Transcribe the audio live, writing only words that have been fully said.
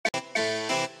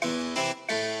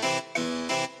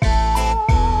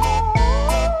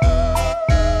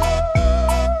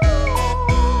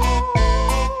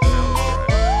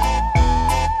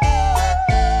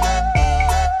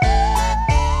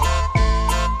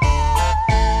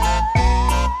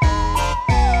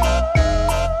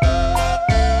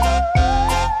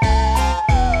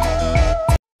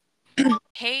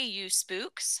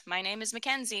My name is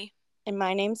Mackenzie, And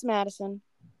my name's Madison.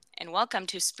 and welcome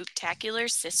to Spooktacular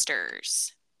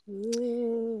Sisters.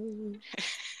 Ooh.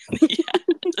 Yeah,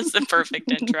 this is the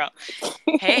perfect intro.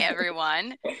 Hey,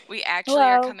 everyone. We actually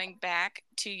are Hello. coming back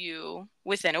to you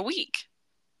within a week,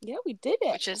 Yeah, we did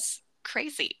it. which is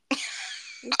crazy.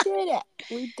 We did it.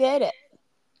 We did it.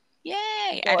 Yay!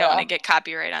 I don't want to Dora. get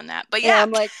copyright on that, but And yeah,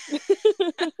 I'm like,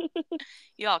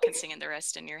 you all can sing in the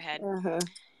rest in your head. uh-huh.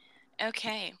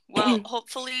 Okay. Well,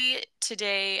 hopefully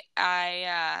today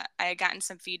I had gotten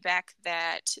some feedback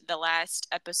that the last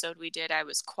episode we did I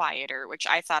was quieter, which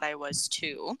I thought I was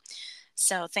too.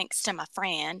 So thanks to my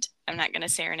friend, I'm not going to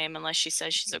say her name unless she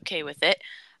says she's okay with it.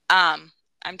 I'm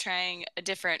trying a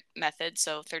different method,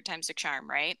 so third time's a charm,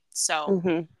 right? So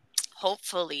Mm-hmm.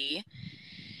 hopefully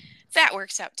that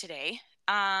works out today.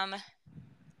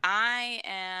 I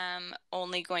am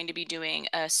only going to be doing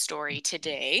a story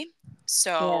today. Yeah.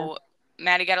 So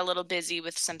Maddie got a little busy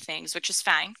with some things, which is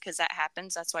fine because that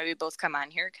happens. That's why we both come on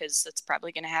here, because it's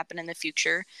probably going to happen in the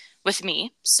future with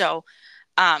me. So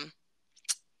um,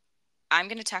 I'm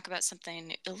going to talk about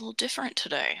something a little different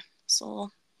today. It's a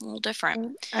little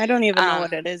different. I don't even know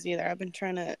what Um, it is either. I haven't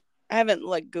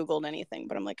Googled anything,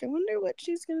 but I'm like, I wonder what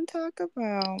she's going to talk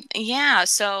about. yeah,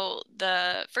 so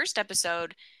the first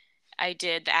episode I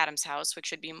did the Adams house,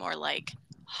 which would be more like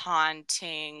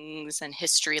hauntings and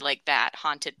history like that,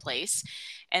 haunted place.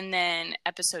 And then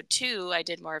episode 2, I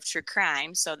did more of true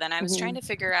crime. So then I was trying to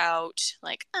figure out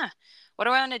like, what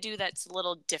do I want to do that's a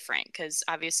little different? Because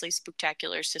obviously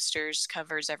Spooktacular Sisters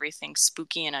covers everything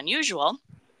spooky and unusual.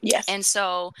 Yes. And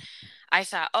so I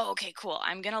thought, oh, okay, cool.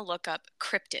 I'm going to look up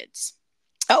cryptids.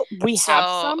 Oh, we have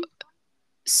So some?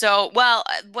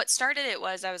 what started it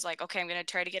was I was like, okay, I'm going to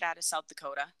try to get out of South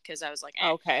Dakota because I was like, eh.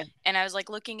 Okay. And I was like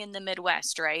looking in the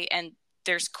Midwest, right? And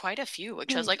there's quite a few,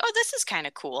 which I was like, oh, this is kind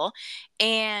of cool.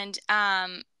 And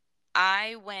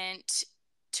I went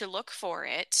to look for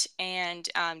it. And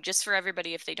just for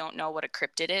everybody, if they don't know what a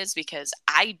cryptid is, because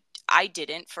I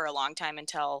didn't for a long time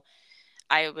until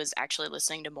I was actually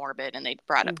listening to Morbid and they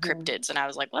brought up cryptids and I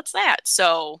was like, what's that?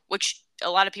 So, which a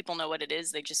lot of people know what it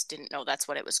is. They just didn't know that's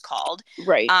what it was called.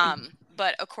 Right.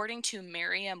 But according to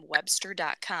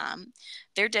Merriam-Webster.com,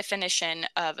 their definition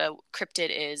of a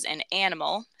cryptid is an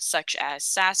animal such as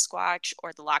Sasquatch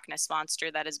or the Loch Ness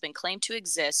Monster that has been claimed to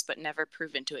exist but never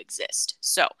proven to exist.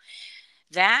 So,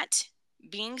 that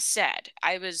being said,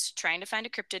 I was trying to find a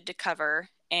cryptid to cover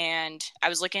and I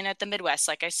was looking at the Midwest,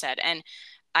 like I said, and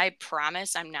I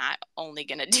promise I'm not only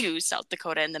going to do South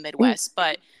Dakota and the Midwest,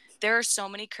 but there are so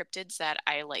many cryptids that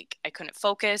I couldn't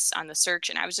focus on the search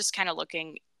and I was just kind of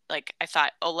looking like I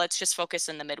thought, oh, let's just focus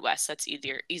in the Midwest. That's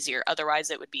easier. Otherwise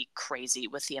it would be crazy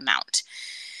with the amount.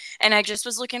 And I just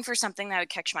was looking for something that would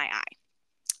catch my eye.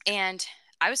 And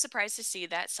I was surprised to see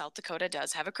that South Dakota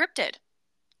does have a cryptid.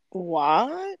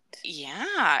 What?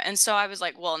 Yeah. And so I was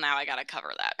like, well, now I got to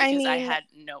cover that I because I mean, had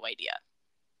no idea.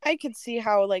 I could see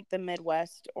how the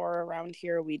Midwest or around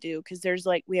here we do, because there's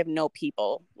we have no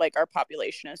people, our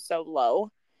population is so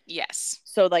low, Yes.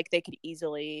 so they could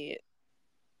easily,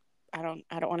 I don't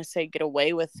want to say get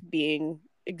away with being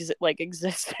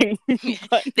existing,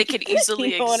 but They could you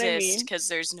easily know what I exist mean. because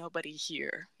there's nobody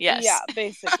here. Yeah, Yes.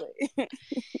 basically.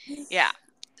 Yeah.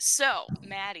 So,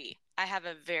 Maddie, I have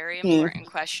a very Hmm. important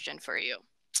question for you.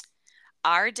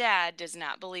 Our dad does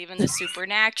not believe in the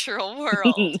supernatural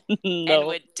world and No.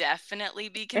 would definitely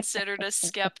be considered a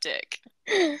skeptic.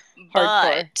 Hardcore.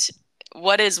 But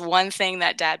what is one thing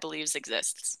that dad believes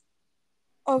exists?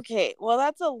 Okay, well,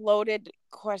 that's a loaded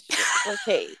question.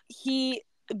 Okay,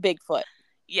 Bigfoot.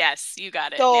 Yes, you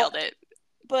got it. So, Nailed it.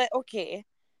 but okay,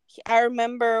 I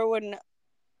remember when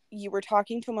you were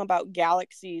talking to him about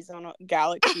galaxies, and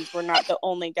galaxies were not the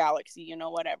only galaxy,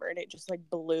 whatever, and it just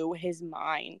blew his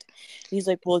mind. He's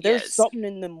like, well, there's Yes. something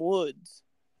in them woods,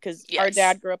 because our Yes.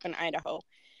 dad grew up in Idaho,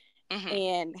 Mm-hmm.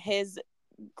 and his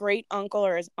great uncle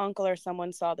or his uncle or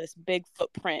someone saw this big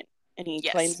footprint, and he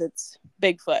Yes. claims it's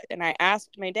Bigfoot. And I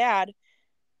asked my dad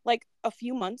a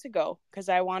few months ago, because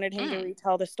I wanted him to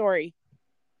retell the story,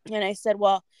 and I said,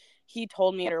 well, he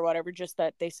told me it or whatever, just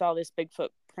that they saw this Bigfoot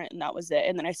print and that was it.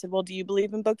 And then I said, well, do you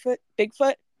believe in Bigfoot?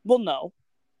 Well, no.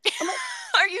 I'm like,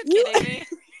 Are you kidding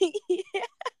me?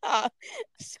 yeah.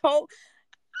 So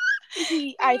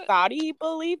I thought he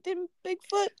believed in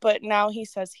Bigfoot, but now he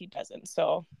says he doesn't.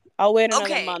 So I'll wait another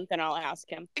Okay. month and I'll ask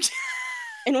him.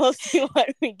 And we'll see what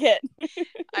we get.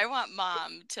 I want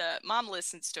mom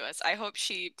listens to us. I hope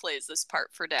she plays this part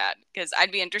for dad because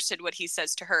I'd be interested what he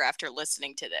says to her after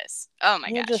listening to this. Oh my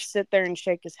He'll gosh. just sit there and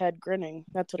shake his head grinning.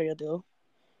 That's what he'll do.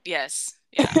 Yes.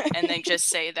 Yeah. And then just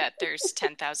say that there's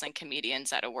 10,000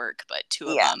 comedians at a work, but two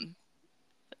of Yeah. them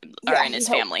are Yeah, in he his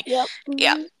helped. family. Yep.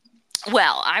 Yeah. Mm-hmm.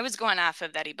 Well, I was going off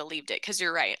of that he believed it because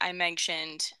you're right. I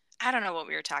mentioned I don't know what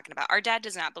we were talking about. Our dad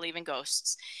does not believe in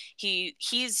ghosts.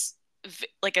 He's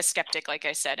like a skeptic, like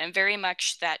I said, and very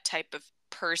much that type of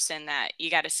person that you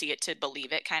got to see it to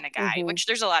believe it kind of guy. Mm-hmm. Which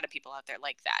there's a lot of people out there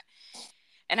like that.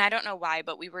 And I don't know why,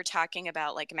 but we were talking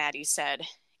about, like Maddie said,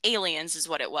 aliens is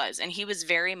what it was. And he was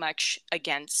very much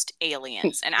against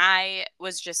aliens. And I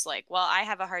was just like, well, I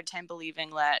have a hard time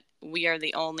believing that we are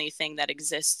the only thing that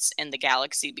exists in the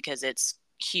galaxy because it's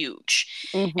huge.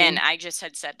 Mm-hmm. And I just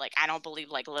had said, like, I don't believe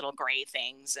like little gray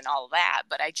things and all that.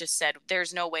 But I just said,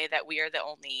 there's no way that we are the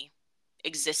only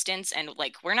existence. And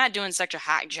like, we're not doing such a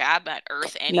hot job at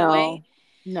Earth anyway.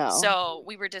 No. No. So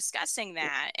we were discussing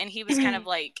that, and he was kind of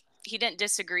like, he didn't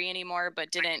disagree anymore,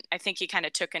 but didn't, I think he kind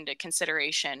of took into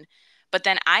consideration. But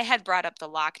then I had brought up the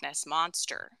Loch Ness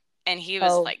Monster, and he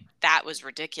was Oh. like, that was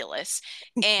ridiculous.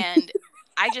 And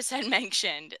I just had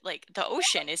mentioned, like, the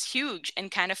ocean is huge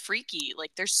and kind of freaky.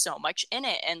 Like, there's so much in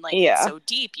it, and like, it's Yeah. so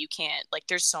deep, you can't, like,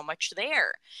 there's so much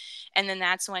there. And then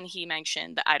that's when he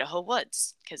mentioned the Idaho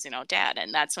woods, because, you know, dad.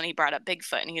 And that's when he brought up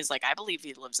Bigfoot. And he's like, I believe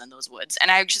he lives in those woods.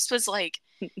 And I just was like,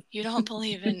 you don't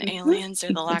believe in aliens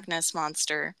or the Loch Ness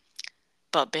Monster,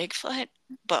 but Bigfoot?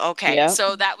 But okay. Yeah.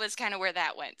 So that was kind of where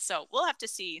that went. So we'll have to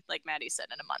see, like Maddie said,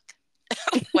 in a month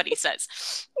what he says.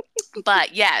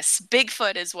 But yes,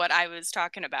 Bigfoot is what I was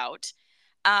talking about.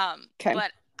 Okay.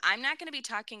 But I'm not going to be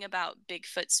talking about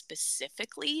Bigfoot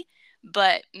specifically,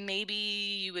 but maybe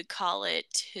you would call it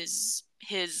he, His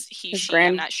she,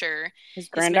 I'm not sure. his His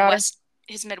granddaughter.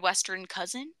 Midwestern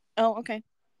cousin. Oh, okay.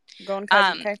 Going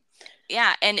cousin. Okay.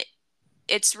 Yeah, and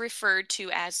it's referred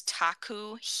to as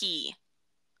Taku-He.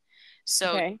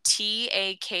 So Okay.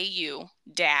 Taku-He.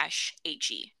 Now,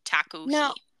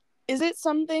 Taku-He. is it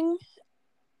something?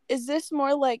 Is this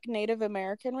more like Native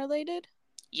American related?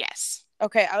 Yes.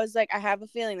 Okay, I was like, I have a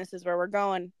feeling this is where we're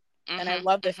going, and I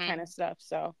love this kind of stuff.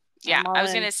 So Yeah, I'm all I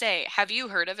was in. going to say, have you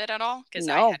heard of it at all? Because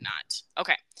I No. had not.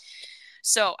 Okay.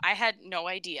 So I had no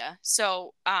idea.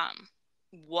 So,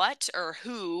 what or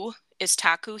who is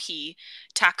Taku-He?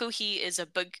 Taku-He is a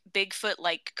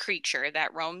Bigfoot-like creature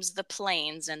that roams the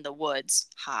plains and the woods,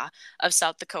 of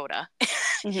South Dakota.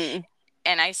 Mm-hmm.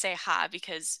 And I say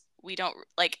because we don't,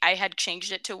 like, I had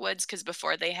changed it to woods because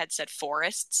before they had said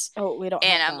forests. Oh, we don't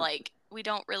And have I'm that. like, we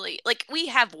don't really, like, we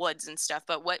have woods and stuff,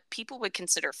 but what people would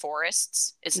consider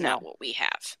forests is not No. what we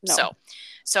have. No.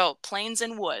 So plains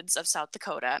and woods of South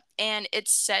Dakota. And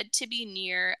it's said to be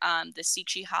near the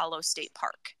Seachy Hollow State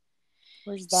Park.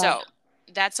 Where's that? So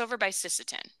that's over by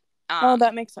Sisseton. Oh,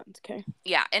 that makes sense. Okay.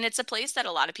 Yeah, and it's a place that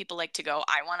a lot of people like to go.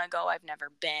 I want to go. I've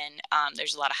never been.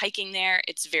 There's a lot of hiking there.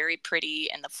 It's very pretty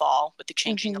in the fall with the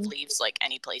changing of leaves, like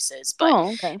any places. But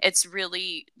okay. it's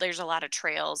really, there's a lot of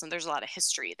trails and there's a lot of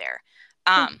history there.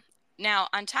 Cool. Now,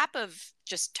 on top of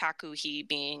just Taku-He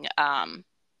being, a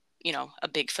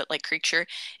Bigfoot-like creature,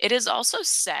 it is also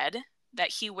said that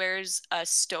he wears a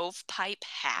stovepipe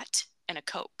hat and a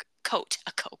coat.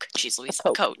 Jeez Louise,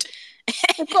 a coat.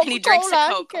 And he drinks a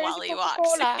Coke while he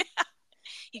walks.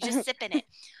 He's just sipping it.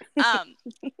 And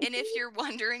if you're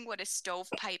wondering what a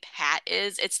stovepipe hat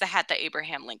is, it's the hat that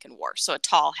Abraham Lincoln wore. So a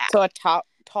tall hat. So a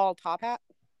tall top hat?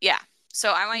 Yeah.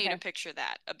 So I want you to picture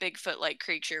that. A Bigfoot-like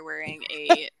creature wearing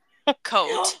a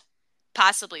coat,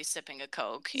 possibly sipping a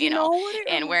Coke,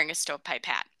 and wearing a stovepipe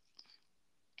hat.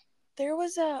 There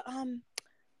was a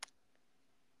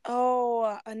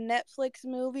Netflix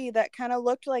movie that kind of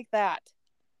looked like that.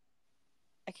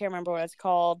 I can't remember what it's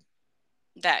called.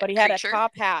 But he had a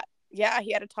top hat. Yeah,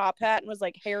 he had a top hat and was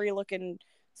like hairy looking,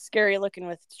 scary looking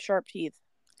with sharp teeth.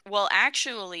 Well,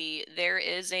 actually, there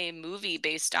is a movie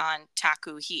based on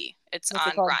Taku-He. It's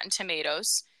on Rotten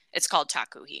Tomatoes. It's called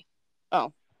Taku-He.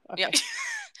 Oh, okay. Yep.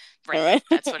 Right.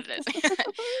 That's what it is.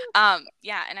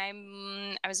 Yeah, and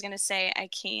I was going to say I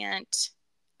can't,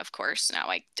 of course, now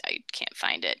I can't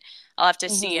find it. I'll have to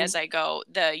see as I go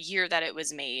the year that it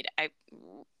was made.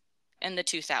 In the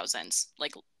 2000s.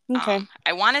 Like,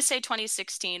 I want to say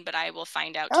 2016, but I will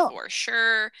find out for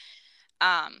sure.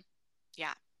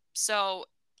 Yeah. So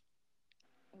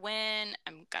when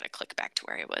I'm gotta click back to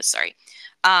where I was, sorry.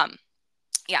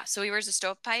 Yeah, so he wears a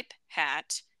stovepipe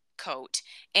hat, coat,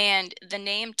 and the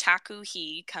name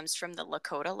Taku-He comes from the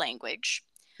Lakota language.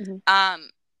 Mm-hmm.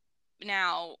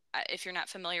 Now, if you're not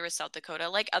familiar with South Dakota,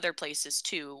 like other places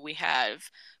too, we have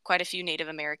quite a few Native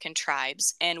American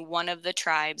tribes, and one of the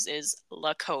tribes is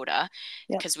Lakota,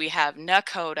 because we have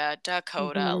Nakota,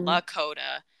 Dakota,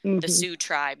 Lakota, the Sioux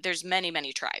tribe. There's many,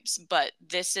 many tribes, but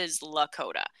this is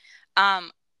Lakota.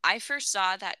 I first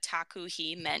saw that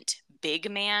Taku-He meant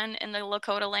big man in the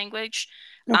Lakota language.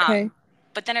 Okay.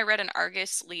 But then I read an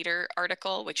Argus Leader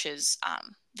article, which is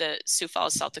the Sioux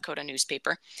Falls, South Dakota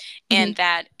newspaper, Mm-hmm. and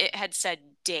that it had said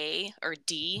day or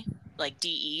D, like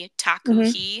DE, Mm-hmm.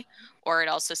 Taku-He, or it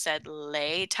also said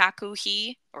Le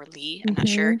Taku-He or Lee, I'm not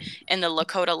Mm-hmm. sure, in the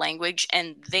Lakota language.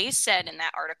 And they said in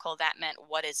that article that meant,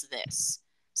 what is this?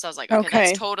 So I was like, okay, that's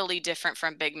Okay. totally different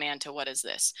from big man to what is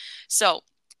this? So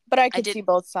But I I could did, see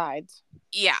both sides.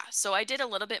 yeah. So I did a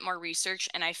little bit more research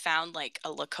and I found like a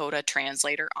Lakota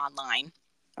translator online.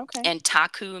 Okay. And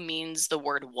taku means the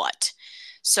word what.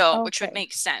 So, which would Okay.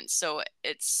 make sense. So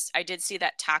I did see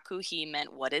that Taku-He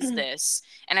meant what is this?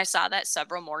 And I saw that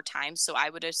several more times. So I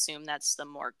would assume that's the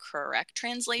more correct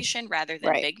translation rather than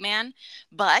Right. big man.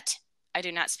 But I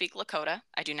do not speak Lakota.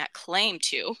 I do not claim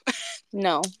to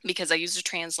No. because I use a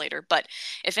translator. But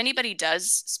if anybody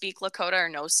does speak Lakota or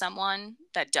knows someone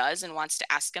that does and wants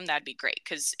to ask them, that'd be great.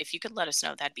 Because if you could let us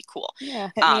know, that'd be cool. Yeah,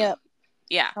 hit me up.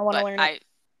 Yeah, I want to but learn it.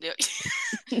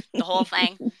 the whole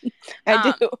thing.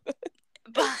 I do.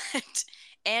 But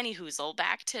anywhoozle,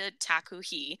 back to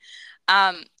Taku-He.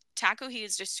 Um, Taku-He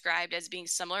is described as being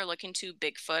similar looking to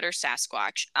Bigfoot or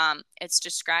Sasquatch. It's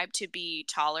described to be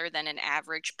taller than an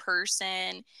average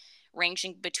person,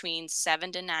 ranging between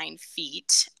 7 to 9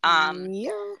 feet.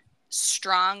 Yeah.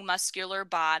 Strong, muscular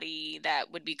body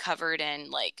that would be covered in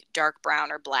like dark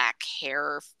brown or black hair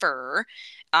or fur.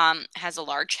 Has a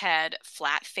large head,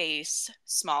 flat face,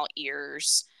 small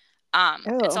ears.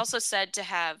 It's Oh. also said to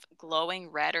have glowing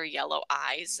red or yellow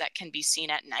eyes that can be seen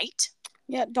at night.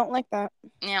 Yeah, don't like that.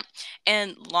 Yeah.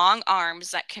 And long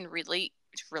arms that can relate.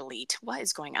 What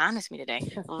is going on with me today?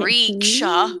 Reach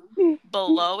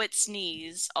below its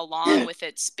knees along with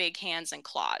its big hands and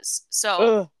claws.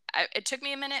 So Ugh, it took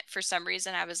me a minute. For some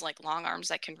reason, I was like, long arms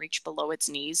that can reach below its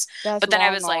knees. that's But then I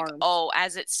long was like, arms. oh,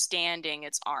 as it's standing,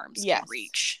 its arms can Yes.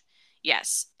 reach.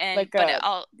 Yes. And, Like but a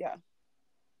I'll, yeah,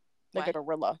 like a what?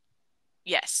 gorilla,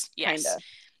 Yes. Yes. kinda.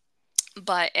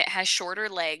 But it has shorter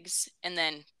legs and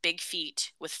then big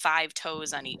feet with 5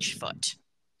 toes on each foot.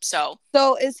 So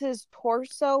So is his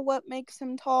torso what makes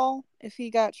him tall if he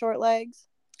got short legs?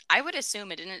 I would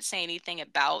assume it didn't say anything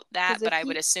about that, Because but I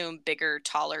would assume bigger,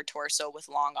 taller torso with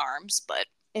long arms. But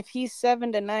if he's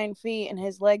 7 to 9 feet and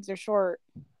his legs are short,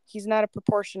 he's not a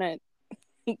proportionate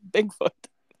Bigfoot.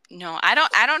 no, I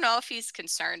don't know if he's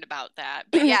concerned about that.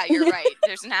 But yeah, you're right.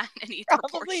 There's not any Probably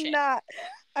proportion. not.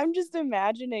 I'm just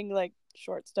imagining like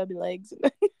short, stubby legs.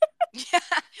 Yeah.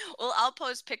 Well, I'll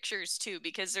post pictures too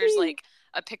because there's like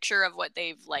a picture of what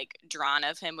they've like drawn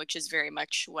of him, which is very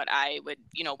much what I would,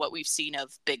 what we've seen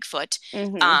of Bigfoot.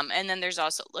 Mm-hmm. And then there's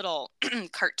also little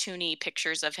cartoony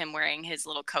pictures of him wearing his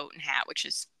little coat and hat, which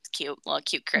is cute, little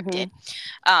cute cryptid.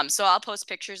 Mm-hmm. So I'll post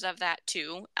pictures of that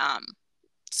too,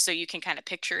 so you can kind of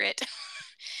picture it.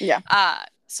 Yeah.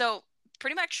 So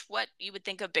pretty much what you would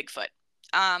think of Bigfoot.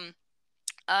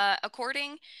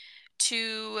 According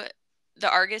to the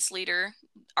Argus Leader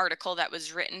article that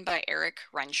was written by Eric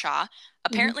Renshaw,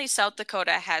 apparently South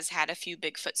Dakota has had a few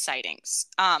Bigfoot sightings.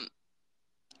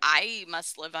 I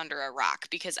must live under a rock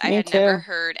because I Me had too. never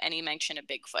heard any mention of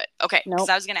Bigfoot. Okay, because Nope.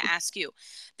 I was going to ask you.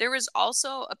 There was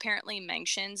also apparently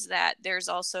mentions that there's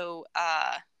also,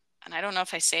 and I don't know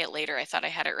if I say it later. I thought I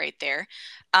had it right there.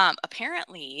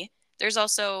 Apparently, there's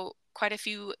also quite a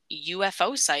few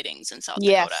UFO sightings in South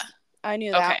Yes, Dakota. I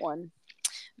knew Okay. that one.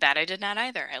 That I did not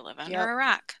either. I live under Yep. a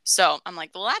rock. So I'm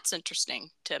like, well, that's interesting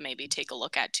to maybe take a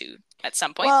look at too at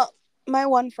some point. Well, my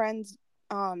one friend's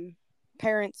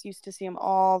parents used to see him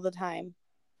all the time.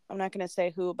 I'm not going to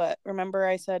say who, but remember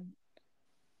I said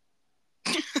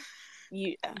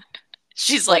you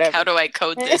She's whatever. like, how do I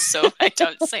code this so I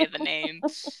don't say the name?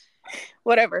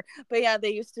 Whatever. But yeah,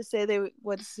 they used to say they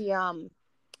would see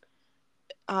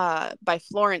by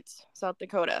Florence, South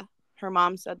Dakota. Her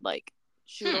mom said like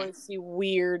she would always see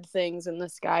weird things in the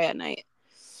sky at night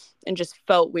and just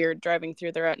felt weird driving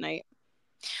through there at night.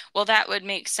 Well, that would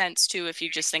make sense too if you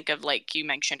just think of like you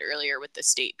mentioned earlier with the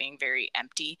state being very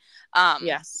empty.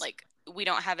 Yes. Like we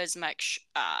don't have as much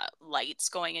lights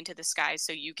going into the sky,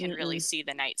 so you can really see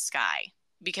the night sky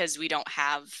because we don't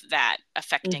have that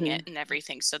affecting it and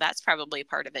everything. So that's probably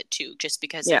part of it too, just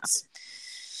because it's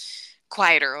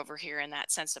quieter over here in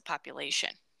that sense of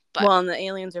population. But, well, and the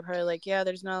aliens are probably like, yeah,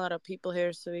 there's not a lot of people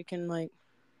here, so we can like,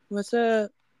 what's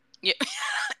up? Yeah.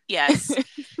 Yes.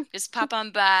 Just pop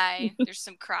on by. There's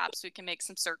some crops we can make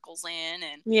some circles in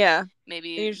and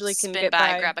maybe they usually spin can get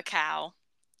by, grab a cow.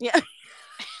 Yeah.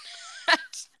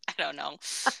 I don't know.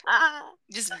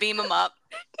 Just beam them up.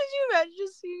 Could you imagine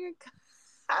just seeing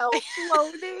a cow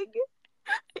floating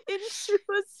into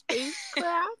a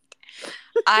spacecraft?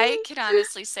 I can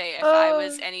honestly say if I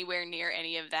was anywhere near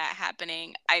any of that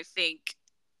happening, I think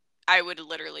I would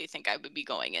literally think I would be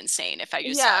going insane if I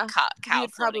just saw a Yeah, cow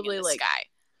you'd floating in probably the like sky.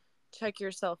 check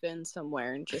yourself in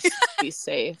somewhere and just be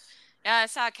safe. Yeah, I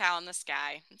saw a cow in the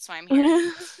sky. That's why I'm here.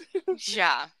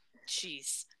 Yeah.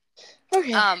 Jeez.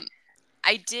 Okay.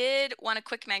 I did want to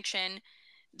quick mention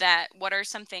that what are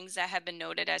some things that have been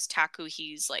noted as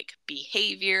Taku-He's like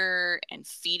behavior and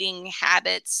feeding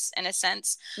habits in a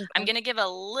sense. I'm Okay. going to give a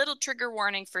little trigger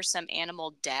warning for some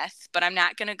animal death, but I'm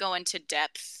not going to go into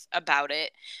depth about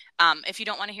it. If you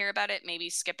don't want to hear about it, maybe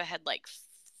skip ahead like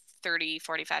 30,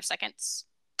 45 seconds.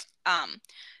 Um,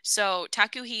 so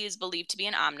Taku-He is believed to be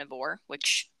an omnivore,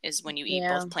 which is when you eat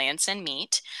Yeah. both plants and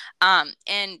meat,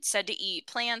 and said to eat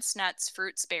plants, nuts,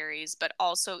 fruits, berries, but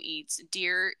also eats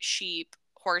deer, sheep,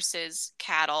 horses,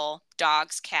 cattle,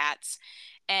 dogs, cats,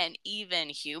 and even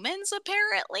humans,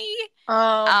 apparently.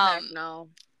 Oh, heck Um, no.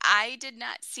 I did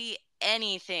not see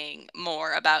anything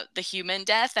more about the human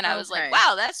death, and I was like, Okay.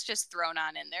 wow, that's just thrown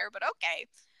on in there, but okay.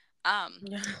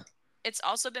 Yeah. It's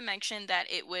also been mentioned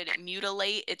that it would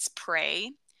mutilate its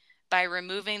prey by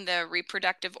removing the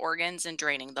reproductive organs and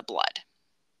draining the blood.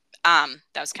 That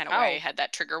was kind of why I Ow. had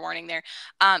that trigger warning there.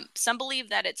 Some believe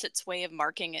that it's its way of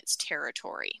marking its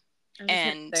territory. I was just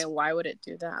gonna And say, why would it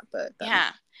do that? But that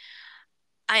yeah,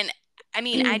 and I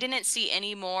mean, I didn't see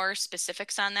any more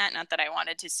specifics on that. Not that I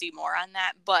wanted to see more on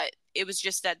that, but it was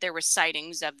just that there was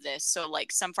sightings of this. So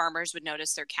like some farmers would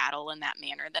notice their cattle in that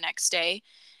manner the next day.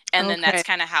 And then okay. that's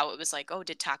kind of how it was like, oh,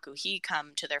 did Taku-He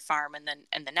come to their farm and then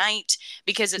in the night?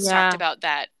 Because it's talked Yeah. about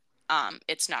that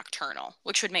it's nocturnal,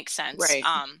 which would make sense. Right.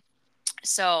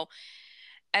 So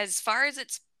as far as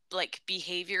its like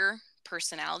behavior,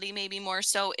 personality, maybe more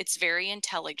so, it's very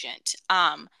intelligent.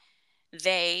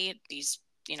 These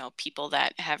people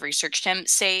that have researched him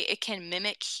say it can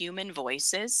mimic human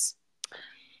voices.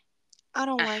 I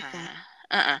don't like that.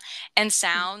 Uh-huh. Uh-uh. And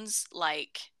sounds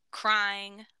like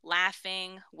crying,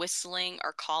 laughing, whistling,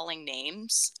 or calling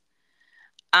names.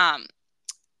 Um,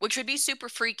 which would be super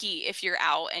freaky if you're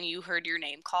out and you heard your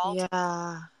name called.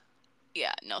 Yeah.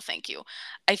 Yeah, no, thank you.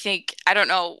 I don't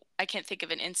know, I can't think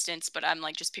of an instance, but I'm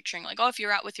like just picturing like, oh, if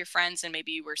you're out with your friends and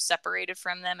maybe you were separated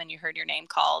from them and you heard your name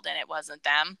called and it wasn't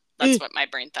them. That's what my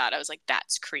brain thought. I was like,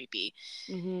 that's creepy.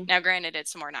 Mm-hmm. Now, granted,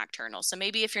 it's more nocturnal. So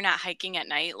maybe if you're not hiking at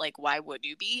night, like, why would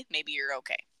you be? Maybe you're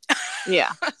okay.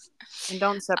 Yeah. And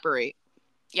don't separate.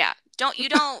 Yeah. You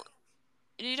don't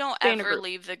Stay in a ever group.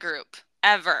 leave the group.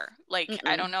 Ever. Like,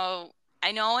 I Mm-mm. don't know.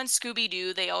 I know in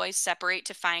Scooby-Doo they always separate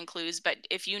to find clues, but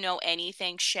if you know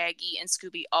anything, Shaggy and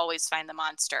Scooby always find the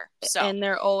monster. So, And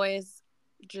they're always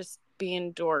just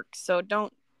being dorks. So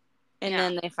don't. And yeah.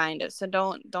 then they find it. So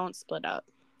don't split up.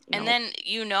 And No. then,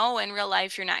 in real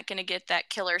life, you're not going to get that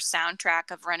killer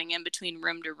soundtrack of running in between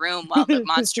room to room while the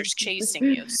monster's chasing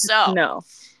you. So, No.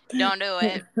 don't do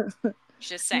it.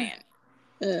 Just saying.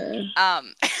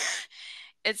 Um,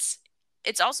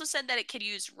 it's also said that it could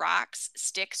use rocks,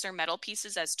 sticks, or metal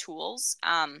pieces as tools,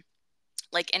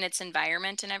 like in its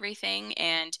environment and everything,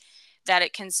 and that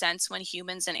it can sense when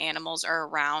humans and animals are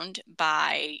around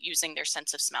by using their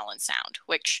sense of smell and sound,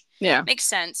 which Yeah. makes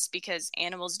sense because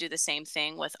animals do the same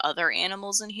thing with other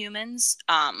animals and humans.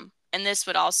 And this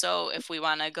would also, if we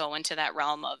want to go into that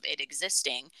realm of it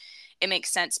existing, it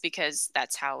makes sense because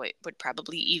that's how it would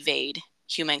probably evade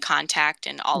human contact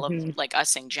and all of Mm-hmm. like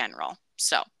us in general.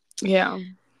 So, Yeah.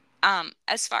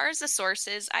 as far as the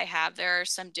sources I have, there are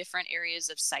some different areas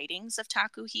of sightings of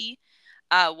Taku-He.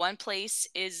 One place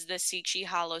is the Sichi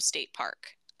Hollow State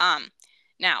Park.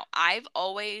 Now, I've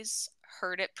always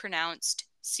heard it pronounced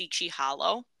Sichi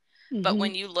Hollow, but Mm-hmm.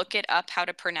 when you look it up how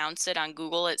to pronounce it on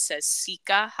Google, it says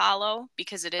Sika Hollow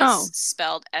because it is Oh.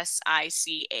 spelled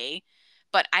Sica.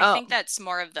 But I Oh. think that's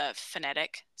more of the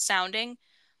phonetic sounding.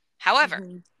 However,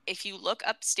 Mm-hmm. if you look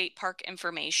up state park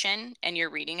information and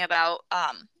you're reading about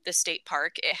the state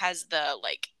park, it has the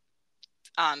like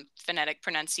phonetic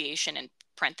pronunciation in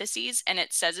parentheses, and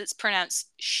it says it's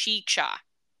pronounced Shicha,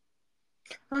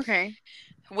 Okay.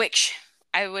 which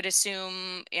I would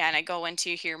assume, yeah, and I go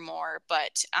into here more,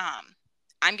 but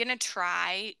I'm gonna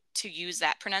try to use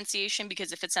that pronunciation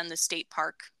because if it's on the state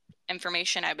park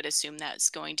information, I would assume that's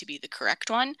going to be the correct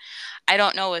one. I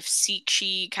don't know if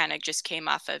Sichi kind of just came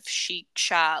off of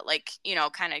Shiksha, like,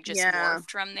 kind of just Yeah. morphed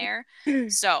from there.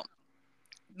 So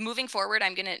moving forward,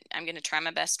 I'm gonna try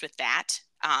my best with that.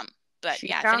 But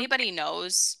yeah, if Chicha. anybody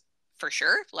knows for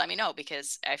sure, let me know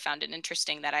because I found it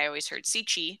interesting that I always heard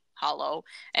Sichi hollow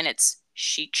and it's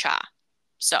Shicha.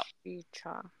 So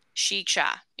Chicha.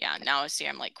 Shicha. Yeah, now I see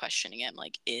I'm like questioning it. I'm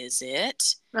like, is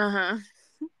it? Uh-huh.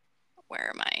 Where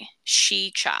am I?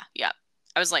 Shicha. Yep.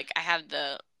 I was like, I have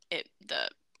the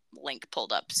link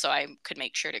pulled up so I could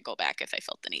make sure to go back if I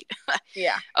felt the need.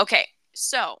 Yeah. Okay,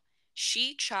 so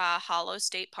She-Cha Hollow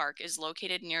State Park is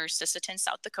located near Sisseton,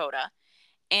 South Dakota.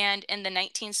 And in the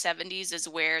 1970s is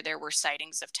where there were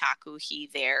sightings of Taku-He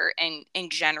there. And in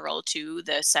general, too,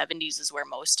 the 70s is where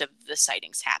most of the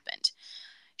sightings happened.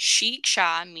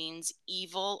 She-Cha means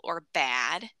evil or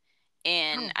bad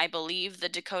in, Oh. I believe, the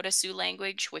Dakota Sioux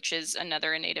language, which is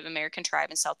another Native American tribe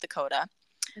in South Dakota.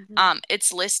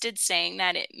 It's listed saying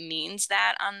that it means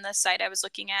that on the site I was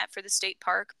looking at for the state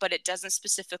park, but it doesn't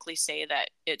specifically say that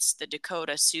it's the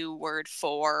Dakota Sioux word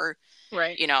for,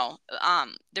 Right.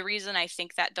 The reason I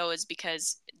think that though is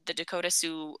because the Dakota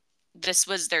Sioux, this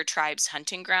was their tribe's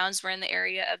hunting grounds, were in the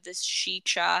area of this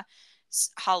She-Cha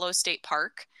Hollow State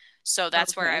Park. So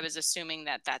that's where I was assuming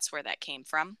that that's where that came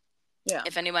from. Yeah.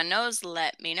 If anyone knows,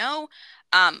 let me know.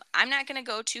 I'm not going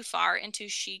to go too far into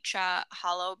She-Cha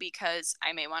Hollow because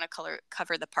I may want to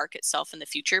cover the park itself in the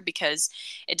future because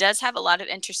it does have a lot of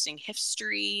interesting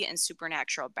history and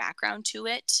supernatural background to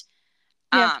it.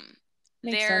 Yeah.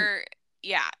 Makes there,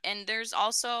 yeah, and there's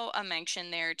also a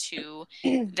mention there too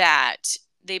that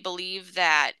they believe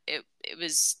that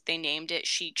they named it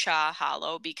She-Cha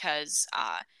Hollow because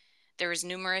there was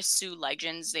numerous Sioux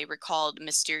legends. They recalled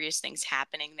mysterious things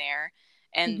happening there.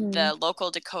 And the local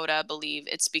Dakota believe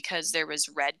it's because there was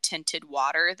red tinted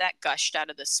water that gushed out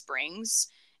of the springs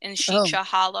in She-Cha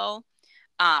Hollow.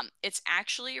 It's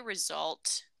actually a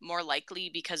result more likely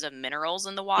because of minerals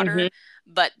in the water,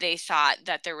 but they thought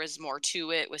that there was more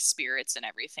to it with spirits and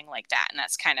everything like that. And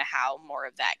that's kind of how more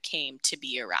of that came to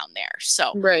be around there.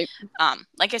 So, right.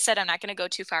 like I said, I'm not going to go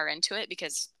too far into it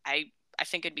because I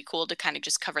think it'd be cool to kind of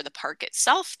just cover the park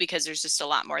itself because there's just a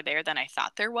lot more there than I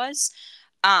thought there was.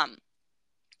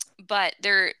 But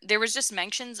there was just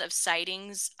mentions of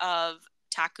sightings of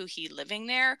Taku-He living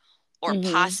there or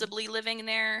possibly living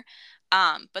there.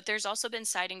 But there's also been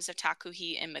sightings of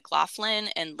Taku-He in McLaughlin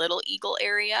and Little Eagle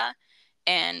area.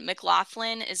 And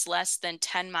McLaughlin is less than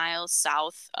 10 miles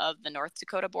south of the North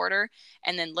Dakota border.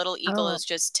 And then Little Eagle is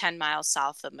just 10 miles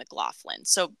south of McLaughlin.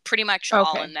 So pretty much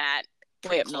all in that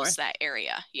pretty close to that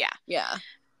area. Yeah. Yeah.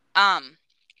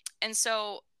 And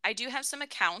so I do have some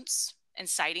accounts and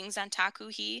sightings on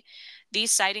Taku-He.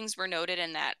 These sightings were noted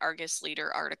in that Argus Leader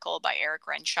article by Eric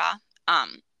Renshaw.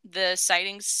 The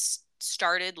sightings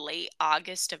started late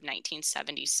August of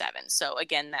 1977. So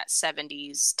again, that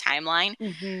 70s timeline.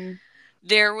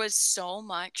 There was so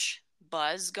much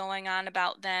buzz going on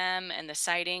about them and the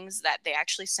sightings that they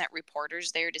actually sent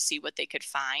reporters there to see what they could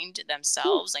find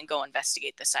themselves and go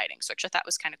investigate the sightings, which I thought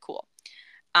was kind of cool.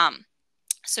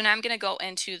 So now I'm going to go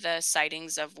into the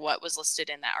sightings of what was listed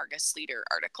in that Argus Leader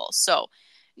article. So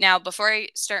now before I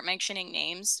start mentioning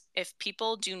names, if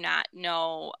people do not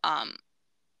know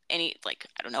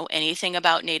anything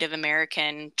about Native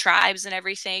American tribes and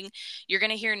everything, you're going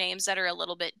to hear names that are a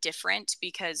little bit different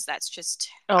because that's just,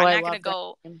 I'm not going to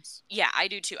go. Yeah, I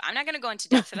do too. I'm not going to go into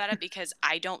depth about it because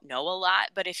I don't know a lot,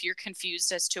 but if you're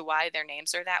confused as to why their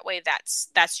names are that way,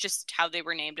 that's just how they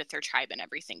were named with their tribe and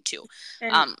everything too.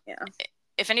 And,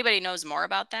 if anybody knows more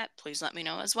about that, please let me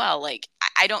know as well. Like,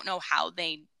 I don't know how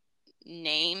they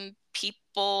name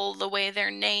people the way they're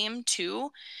named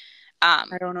too.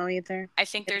 I don't know either. I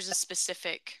think there's a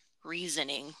specific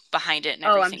reasoning behind it and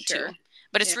everything I'm sure. too.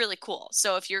 But it's really cool.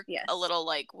 So if you're a little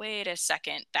like, wait a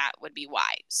second, that would be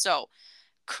why. So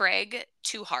Craig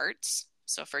Two Hearts.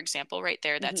 So for example, right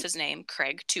there, that's his name,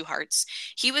 Craig Two Hearts.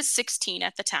 He was 16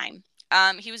 at the time.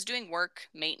 He was doing work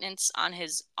maintenance on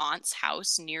his aunt's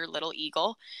house near Little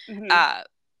Eagle.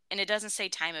 And it doesn't say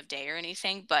time of day or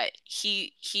anything, but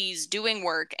he's doing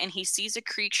work and he sees a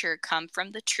creature come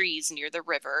from the trees near the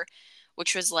river,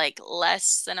 which was like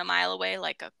less than a mile away,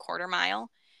 like a quarter mile.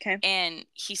 Okay. And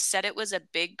he said it was a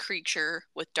big creature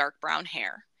with dark brown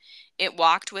hair. It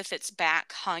walked with its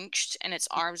back hunched and its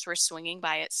arms were swinging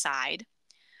by its side.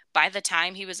 By the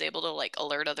time he was able to like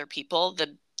alert other people,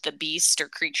 the beast or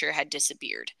creature had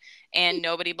disappeared and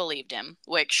nobody believed him,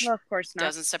 which of course not.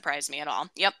 Doesn't surprise me at all.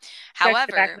 Yep.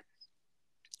 However,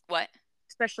 what?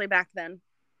 Especially back then.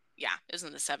 Yeah, it was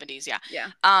in the 70s, yeah.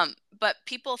 Yeah. But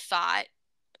people thought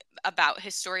about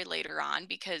his story later on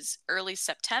because early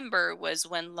September was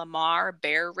when Lamar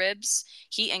Bear Ribs,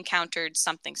 he encountered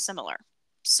something similar.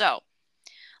 So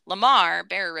Lamar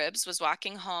Bear Ribs was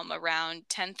walking home around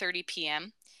 10:30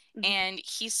 p.m. And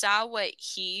he saw what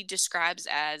he describes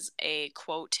as a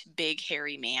quote big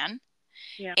hairy man.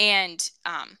 Yeah. And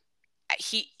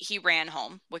he ran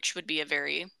home, which would be a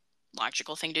very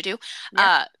logical thing to do.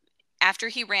 Yeah. After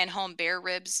he ran home, Bear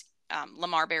Ribs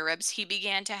Lamar Bear Ribs, he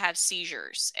began to have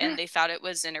seizures, and they thought it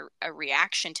was a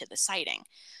reaction to the sighting.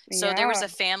 So there was Yeah. a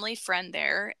family friend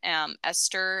there,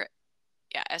 Esther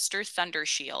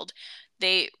Thundershield.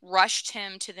 They rushed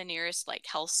him to the nearest like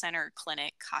health center,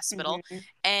 clinic, hospital, Mm-hmm.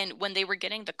 and when they were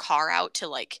getting the car out to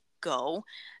like go,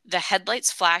 the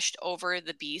headlights flashed over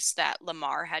the beast that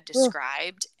Lamar had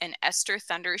described, and Esther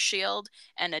Thundershield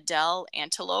and Adele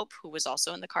Antelope, who was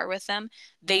also in the car with them,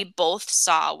 they both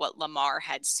saw what Lamar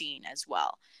had seen as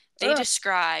well. They Ugh.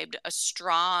 described a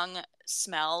strong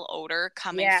smell odor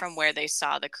coming from where Yes. they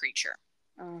saw the creature.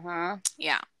 Uh-huh.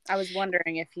 Yeah. I was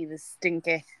wondering if he was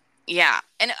stinky. Yeah.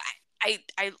 And I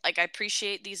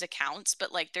appreciate these accounts,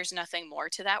 but like there's nothing more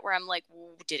to that where I'm like,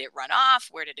 did it run off?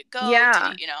 Where did it go? Did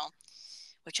Yeah. it,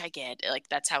 which I get, like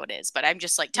that's how it is. But I'm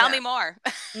just like, tell Yeah. me more.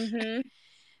 Mm-hmm.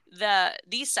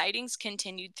 These sightings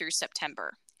continued through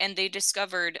September, and they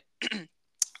discovered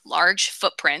large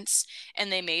footprints,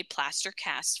 and they made plaster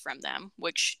casts from them,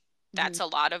 which Mm-hmm. that's a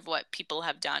lot of what people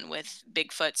have done with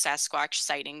Bigfoot, Sasquatch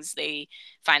sightings. They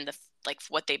find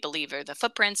what they believe are the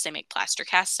footprints, they make plaster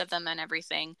casts of them and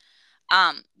everything.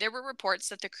 There were reports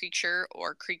that the creature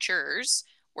or creatures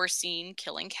were seen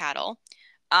killing cattle.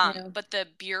 Yeah. But the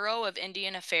Bureau of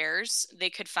Indian Affairs, they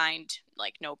could find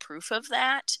like no proof of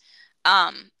that.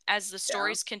 As the Yeah.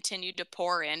 stories continued to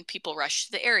pour in, people rushed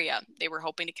to the area. They were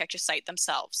hoping to catch a sight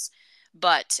themselves.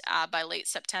 But by late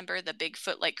September, the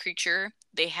Bigfoot-like creature,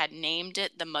 they had named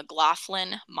it the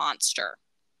McLaughlin Monster.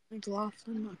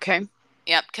 McLaughlin. Okay.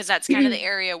 Yep, because that's kind of the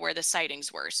area where the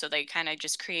sightings were. So they kind of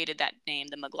just created that name,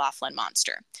 the McLaughlin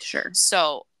Monster. Sure.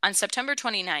 So on September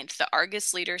 29th, the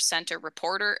Argus leader sent a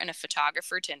reporter and a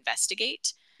photographer to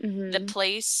investigate. The Mm-hmm.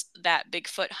 place that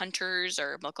Bigfoot hunters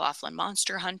or McLaughlin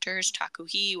monster hunters,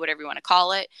 Taku-He, whatever you want to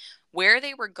call it, where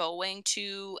they were going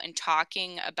to and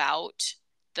talking about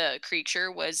the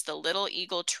creature was the Little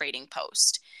Eagle Trading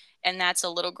Post. And that's a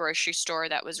little grocery store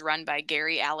that was run by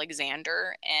Gary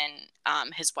Alexander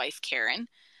and his wife, Karen.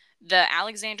 The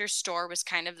Alexander store was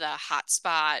kind of the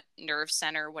hotspot, nerve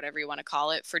center, whatever you want to call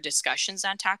it, for discussions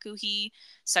on Taku-He,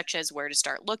 such as where to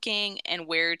start looking and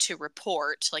where to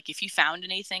report. Like if you found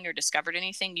anything or discovered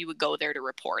anything, you would go there to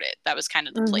report it. That was kind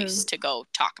of the place Mm-hmm. to go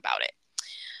talk about it.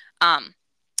 Um,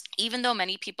 Even though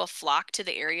many people flock to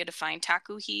the area to find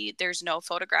Taku-He, there's no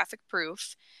photographic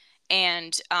proof,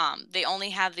 and they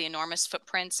only have the enormous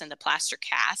footprints and the plaster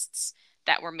casts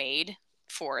that were made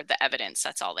for the evidence.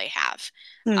 That's all they have.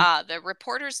 Hmm. The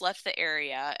reporters left the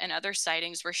area, and other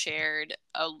sightings were shared,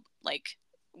 like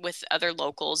with other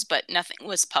locals, but nothing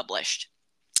was published.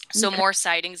 So Okay. more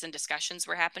sightings and discussions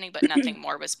were happening, but nothing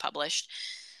more was published.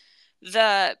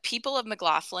 The people of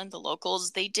McLaughlin, the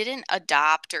locals, they didn't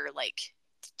adopt or like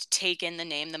take in the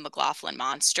name the McLaughlin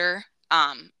Monster.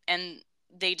 And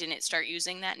they didn't start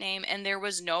using that name. And there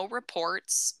was no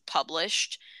reports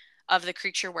published of the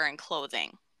creature wearing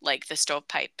clothing, like the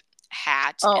stovepipe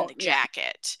hat and Oh, the yeah.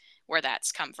 jacket, where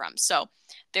that's come from. So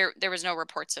there was no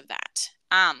reports of that.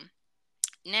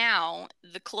 Now,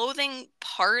 the clothing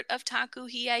part of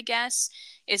Taku-He, I guess,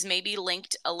 is maybe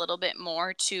linked a little bit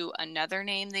more to another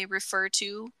name they refer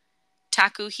to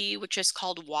Taku-He, which is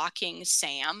called Walking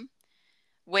Sam,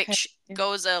 Okay. which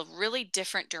goes a really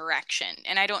different direction.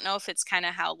 And I don't know if it's kind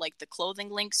of how like the clothing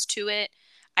links to it.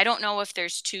 I don't know if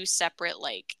there's two separate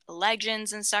like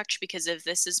legends and such, because if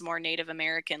this is more Native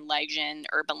American legend,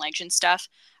 urban legend stuff,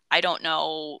 I don't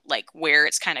know like where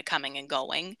it's kind of coming and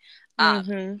going.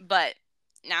 Mm-hmm. But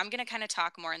now I'm going to kind of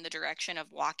talk more in the direction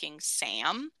of Walking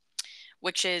Sam,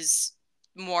 which is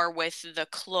more with the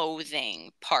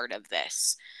clothing part of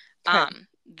this. Okay.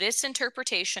 This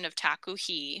interpretation of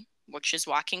Taku-He, which is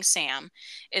Walking Sam,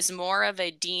 is more of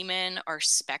a demon or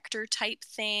specter type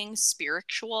thing,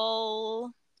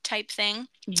 spiritual type thing.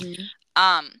 Mm-hmm.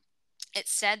 Um, it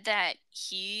said that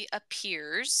he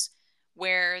appears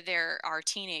where there are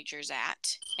teenagers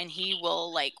at, and he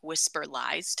will like whisper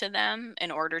lies to them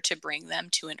in order to bring them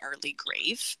to an early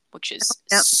grave, which is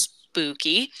Yep.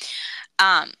 spooky.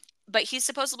 Um, but he's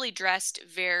supposedly dressed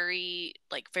very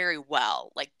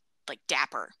well, like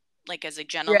dapper, like as a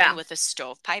gentleman Yeah. with a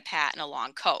stovepipe hat and a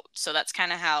long coat. So that's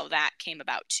kind of how that came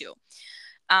about too.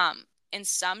 In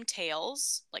some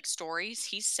tales, like stories,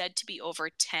 he's said to be over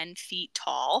 10 feet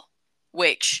tall,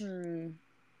 which Hmm.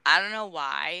 I don't know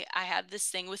why. I have this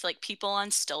thing with like people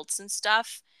on stilts and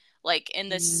stuff. Like in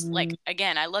this, Mm-hmm. like,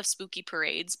 again, I love spooky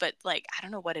parades, but like, I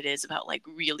don't know what it is about like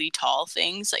really tall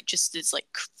things. Like, just it's like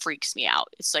freaks me out.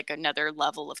 It's like another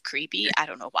level of creepy. I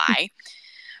don't know why.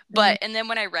 But, and then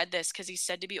when I read this, because he's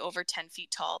said to be over 10 feet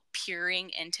tall,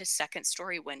 peering into second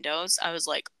story windows, I was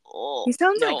like, oh, He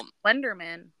sounds like no.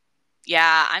 Slenderman.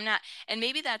 Yeah, I'm not, and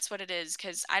maybe that's what it is,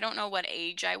 because I don't know what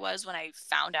age I was when I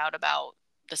found out about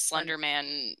the Slender. Slender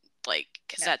Man, like,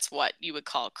 because Yeah. that's what you would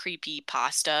call creepy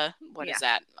pasta. What is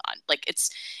Yeah. that? Like, it's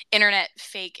internet,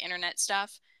 fake internet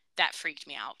stuff. That freaked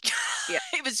me out. Yeah.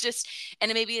 It was just,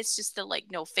 and maybe it's just the like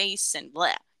no face and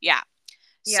blah. Yeah.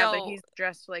 Yeah, but So, he's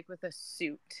dressed like with a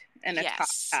suit and a top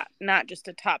yes. hat. Not just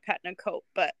a top hat and a coat,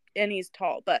 but and he's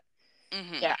tall, but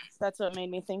Hmm. yeah, that's what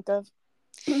made me think of.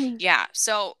 Yeah.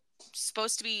 So,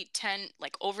 supposed to be 10,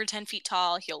 like over 10 feet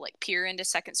tall. He'll like peer into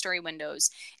second story windows,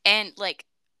 and like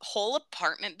whole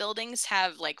apartment buildings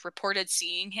have like reported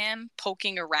seeing him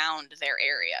poking around their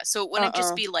area. So it wouldn't just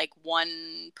Uh-uh. be like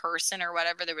one person or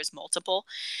whatever. There was multiple,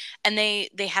 and they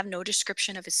have no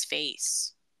description of his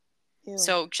face. Ew.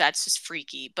 So that's just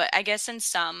freaky. But I guess in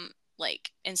some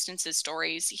like instances,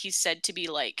 stories, he's said to be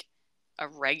like a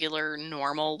regular,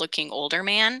 normal looking older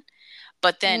man.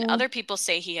 But then Mm, other people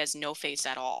say he has no face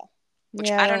at all,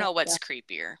 which I don't yeah. know Yeah. what's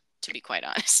creepier, to be quite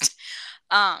honest.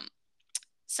 Um,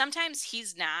 Sometimes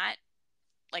he's not,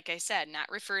 like I said,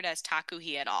 not referred as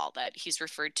Taku-He at all, that he's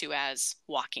referred to as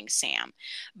Walking Sam.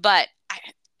 But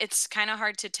it's kind of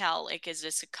hard to tell, like, is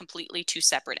this completely two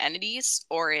separate entities,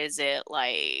 or is it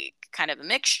like kind of a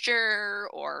mixture,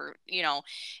 or,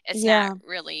 it's not Yeah.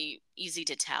 really easy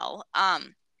to tell.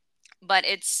 But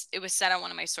it was said on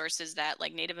one of my sources that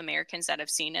like Native Americans that have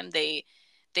seen him, they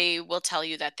will tell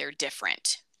you that they're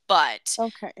different. But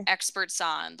Okay. experts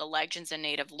on the legends and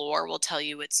native lore will tell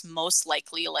you it's most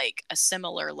likely like a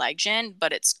similar legend,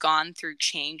 but it's gone through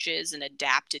changes and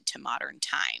adapted to modern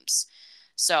times.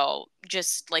 So,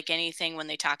 just like anything, when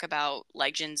they talk about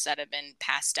legends that have been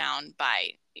passed down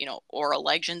by, oral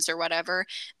legends or whatever,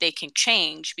 they can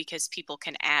change because people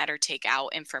can add or take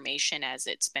out information as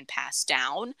it's been passed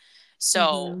down.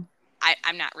 So, Mm-hmm.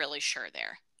 I'm not really sure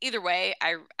there. Either way,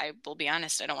 I will be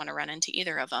honest, I don't want to run into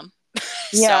either of them.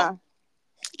 So, Yeah.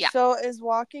 yeah. So is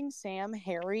Walking Sam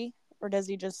hairy, or does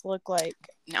he just look like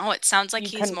No, it sounds like you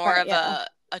he's couldn't more find? of Yeah.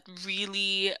 a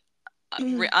really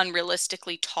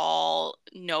unrealistically tall,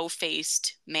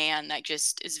 no-faced man that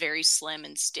just is very slim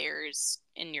and stares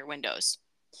in your windows.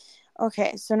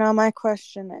 Okay, so now my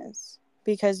question is,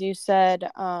 because you said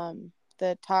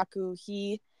the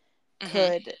Taku-He Hmm.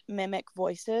 could mimic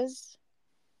voices.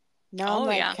 Now I'm Oh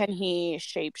like, yeah. can he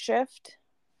shapeshift?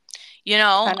 You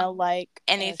know, Kind of like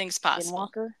a anything's possible.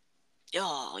 skinwalker?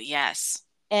 Oh, yes.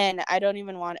 And I didn't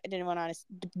even want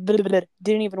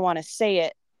to say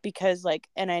it because like,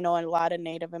 and I know a lot of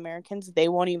Native Americans, they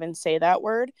won't even say that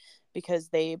word because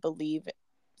they believe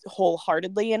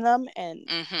wholeheartedly in them, and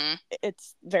Hmm.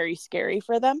 it's very scary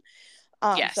for them.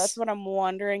 So that's Yes. what I'm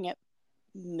wondering. It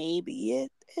maybe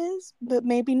it is, but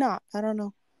maybe not. I don't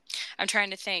know. I'm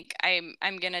trying to think. I'm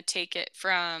gonna take it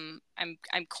from I'm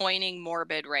coining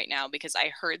morbid right now because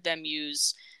I heard them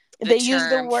use the They use the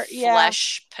term word, yeah,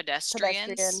 flesh pedestrians.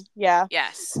 pedestrian, yeah,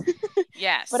 Yes. but I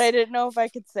Yes. didn't know if I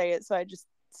could say it, so I just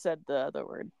said the other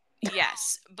word.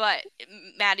 Yes, but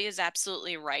Maddie is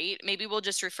absolutely right. Maybe we'll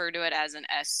just refer to it as an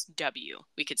SW.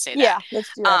 We could say that. Yeah, let's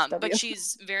do But SW.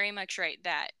 she's very much right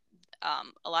that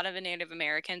a lot of the Native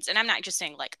Americans, and I'm not just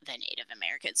saying like the Native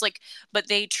Americans, like, but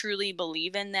they truly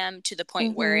believe in them to the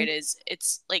point where Hmm.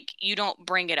 it's like you don't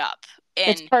bring it up.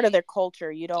 It's And part of their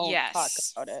culture. You don't talk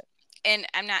yes, about it. and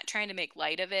I'm not trying to make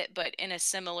light of it, but in a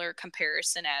similar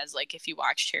comparison as like if you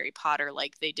watched Harry Potter,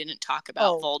 like they didn't talk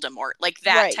about Oh, Voldemort, like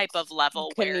that right. type of You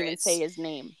level couldn't where even say it's his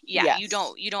name. yeah, you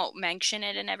Yes. don't mention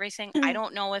it and everything. I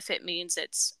don't know if it means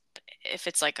if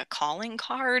it's like a calling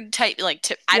card type, like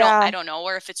to I Yeah. don't know,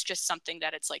 or if it's just something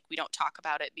that it's like we don't talk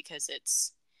about it because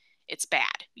it's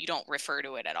bad. You don't refer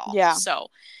to it at all. Yeah. So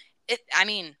I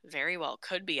mean, very well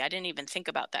could be. I didn't even think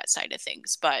about that side of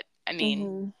things, but I mean,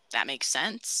 Hmm. that makes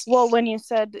sense. Well, when you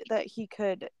said that he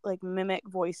could like mimic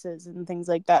voices and things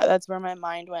like that, that's where my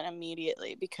mind went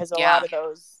immediately because a lot Yeah, of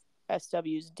those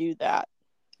SWs do that,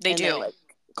 they and they do. like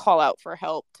call out for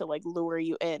help to like lure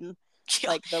you in, Yeah,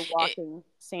 like the it, Walking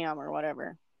Sam or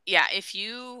whatever. yeah, if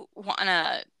you want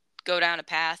to go down a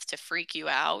path to freak you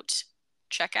out,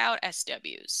 check out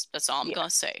SWs. That's all I'm Yeah. going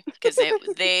to say because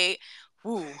they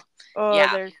whoo, Oh,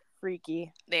 yeah, they're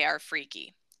freaky. they are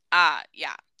freaky.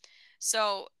 Yeah.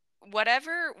 So,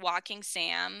 whatever Walking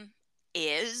Sam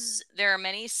is, there are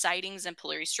many sightings and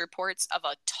police reports of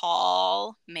a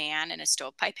tall man in a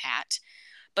stovepipe hat.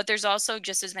 But there's also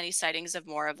just as many sightings of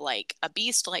more of like a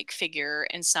beast like figure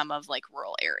in some of like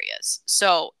rural areas.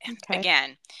 So, Okay.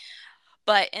 again,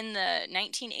 but in the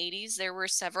 1980s, there were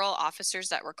several officers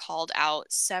that were called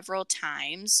out several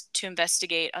times to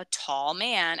investigate a tall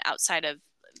man outside of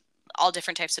all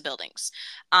different types of buildings.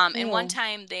 And one Ew.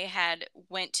 time they had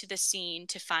went to the scene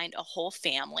to find a whole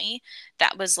family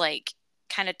that was like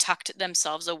kind of tucked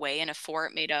themselves away in a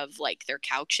fort made of like their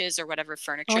couches or whatever Oh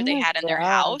furniture they my had in their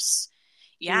gosh. house.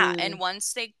 Yeah, and Ew.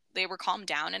 once they were calmed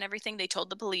down and everything, they told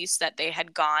the police that they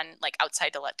had gone like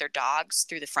outside to let their dogs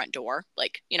through the front door,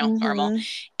 like, normal. Mm-hmm.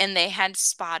 And they had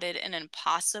spotted an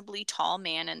impossibly tall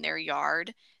man in their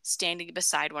yard standing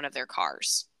beside one of their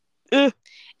cars. Ugh.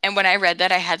 And when I read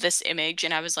that, I had this image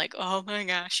and I was like, oh my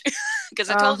gosh. Because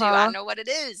I told you, I Uh-huh. know what it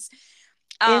is.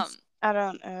 It's, Um, I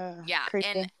don't, yeah. And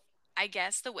creepy. I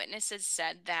guess the witnesses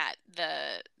said that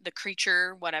the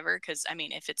creature, whatever, because I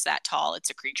mean, if it's that tall, it's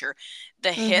a creature.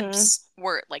 Mm-hmm.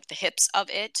 The hips of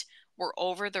it were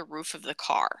over the roof of the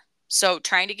car. So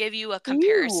trying to give you a Ew.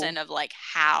 comparison of like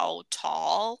how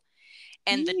tall,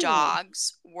 and the Ew.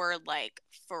 dogs were like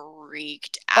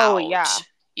freaked Oh, yeah. out.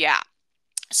 Yeah.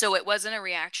 So it wasn't a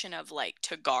reaction of like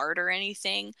to guard or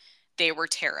anything. They were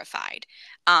terrified.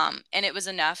 And it was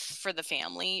enough for the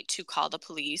family to call the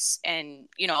police and,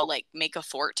 like make a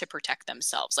fort to protect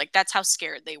themselves. Like that's how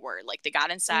scared they were. Like they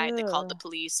got inside, they called the Ugh.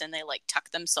 police, and they like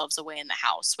tucked themselves away in the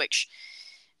house, which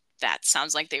that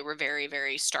sounds like they were very,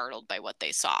 very startled by what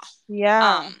they saw.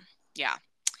 Yeah. Yeah.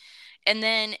 And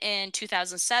then in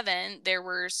 2007, there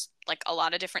were like a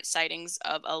lot of different sightings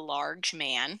of a large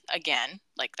man, again,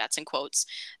 like that's in quotes,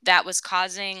 that was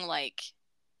causing like,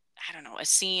 I don't know, a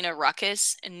scene, a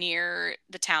ruckus near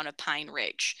the town of Pine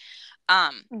Ridge.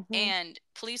 Mm-hmm. And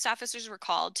police officers were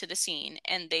called to the scene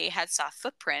and they had saw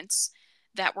footprints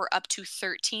that were up to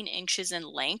 13 inches in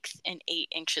length and 8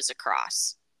 inches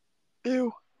across.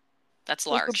 Ew. That's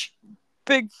Like a large.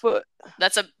 Bigfoot.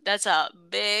 That's a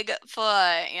big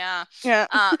foot. Yeah. Yeah.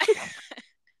 Uh,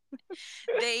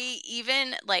 They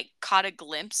even like caught a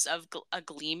glimpse of a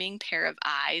gleaming pair of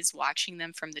eyes watching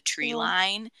them from the tree Ew.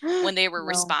 line when they were No.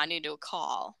 responding to a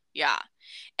call. Yeah.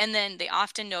 And then they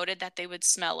often noted that they would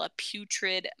smell a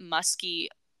putrid, musky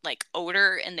like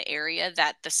odor in the area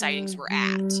that the sightings were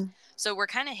at. Mm-hmm. So we're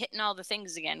kind of hitting all the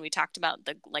things again. We talked about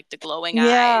the glowing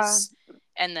Yeah. eyes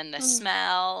and then the Ugh.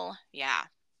 smell. Yeah.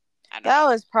 I don't That know.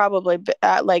 was probably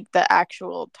like the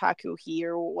actual Taku-He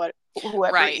or what,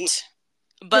 whoever ate, Right.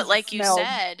 But because it like you smelled.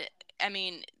 said, I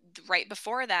mean, right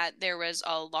before that, there was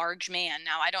a large man.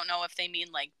 Now, I don't know if they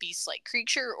mean like beast like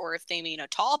creature or if they mean a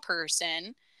tall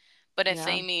person, but if Yeah.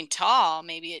 they mean tall,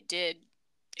 maybe it did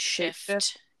Shapeshift.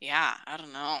 shift. Yeah, I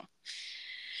don't know.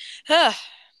 Yeah.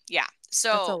 That's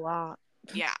a So, lot.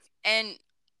 yeah. And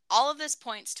all of this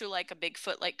points to like a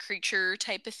Bigfoot like creature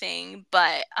type of thing,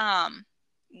 but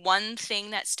one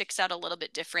thing that sticks out a little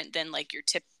bit different than like your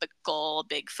typical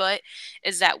Bigfoot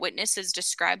is that witnesses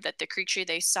described that the creature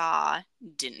they saw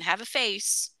didn't have a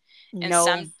face, and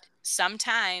No.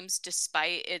 sometimes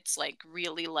despite its like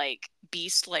really like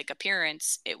beast like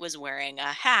appearance, it was wearing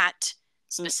a hat, Mm-mm.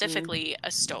 specifically a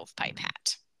stovepipe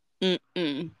hat.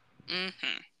 Mm-mm.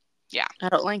 Mhm. Yeah. I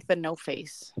don't like the no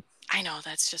face. I know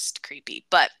that's just creepy,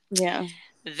 but Yeah.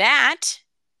 that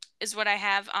is what I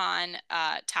have on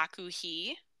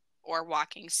Taku-He or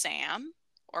Walking Sam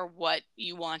or what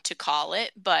you want to call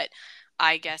it. But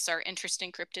I guess our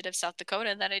interesting cryptid of South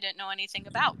Dakota that I didn't know anything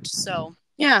about. So,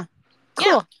 Yeah. yeah,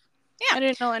 Cool. yeah, I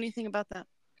didn't know anything about that.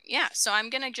 yeah. So I'm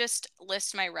going to just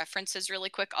list my references really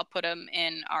quick. I'll put them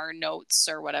in our notes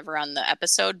or whatever on the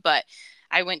episode. But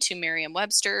I went to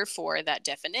Merriam-Webster for that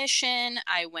definition.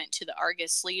 I went to the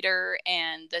Argus Leader,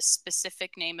 and the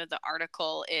specific name of the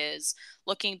article is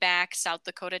 "Looking Back, South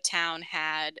Dakota Town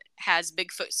has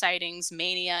Bigfoot sightings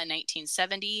mania in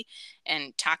 1970,"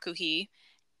 and Taku-He.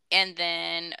 And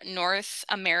then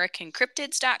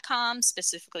NorthAmericanCryptids.com,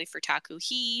 specifically for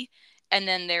Taku-He. And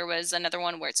then there was another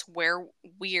one where it's where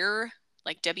we're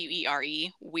like WERE, Oh, uh-huh.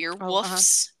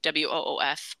 werewolves,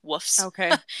 WOOF, woofs,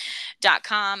 Okay.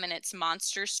 .com, and it's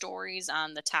monster stories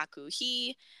on the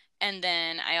Taku-He. And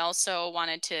then I also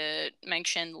wanted to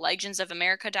mention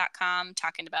legendsofamerica.com,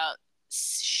 talking about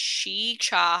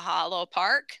Sheechaw Hollow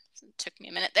Park. It took me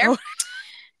a minute there. Oh,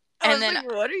 I And was then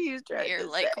like, what are you trying you're to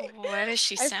like, say? what is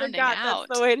she I sounding forgot that's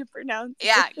the out? way to pronounce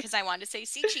Yeah, it. because I wanted to say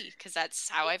Sichi, because that's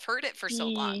how I've heard it for so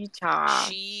long. Cheetah.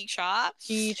 Sheechaw.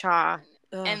 Cheetah.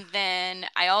 Ugh. And then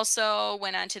I also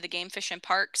went on to the Game Fish and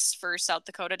Parks for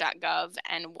southdakota.gov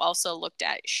and also looked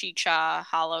at Sheechaw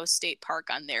Hollow State Park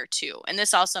on there too. And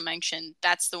this also mentioned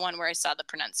that's the one where I saw the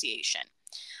pronunciation.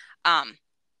 Um,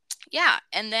 yeah,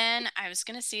 and then I was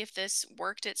gonna see if this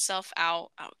worked itself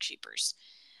out. Oh, cheapers.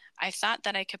 I thought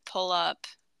that I could pull up.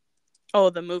 Oh,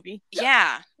 the movie.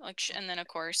 Yeah, like, and then of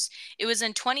course it was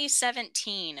in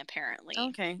 2017 apparently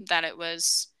Okay. that it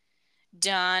was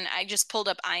done. I just pulled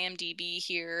up IMDb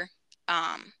here,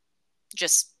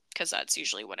 just because that's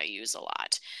usually what I use a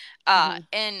lot. Mm-hmm.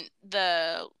 And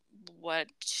what,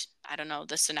 I don't know,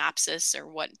 the synopsis or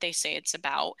what they say it's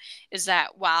about is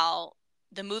that while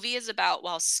the movie is about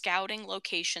while scouting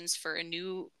locations for a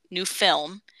new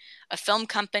film, a film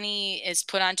company is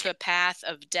put onto a path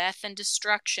of death and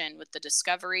destruction with the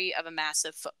discovery of a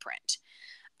massive footprint.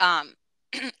 Um,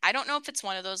 I don't know if it's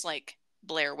one of those like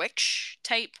Blair Witch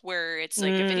type where it's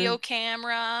like a video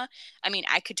camera. I mean,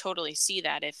 I could totally see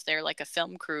that if they're like a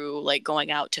film crew like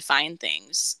going out to find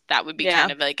things. That would be Yeah.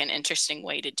 kind of like an interesting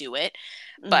way to do it.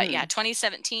 But Mm-hmm. yeah,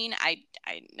 2017, I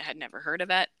had never heard of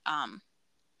it.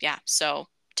 Yeah, so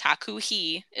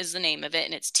Taku-He is the name of it,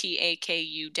 and it's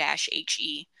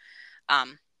Taku-He.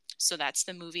 Um, so that's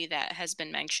the movie that has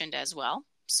been mentioned as well.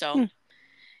 So Hmm.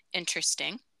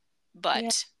 interesting. Yeah.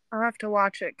 But I'll have to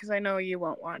watch it because I know you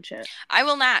won't watch it. I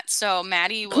will not. So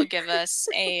Maddie will give us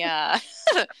a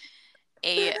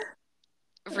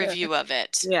review of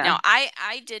it. Yeah. Now,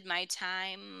 I did my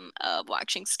time of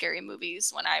watching scary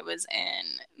movies when I was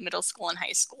in middle school and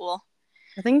high school.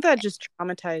 I think that just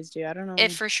traumatized you. I don't It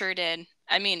know. for sure did.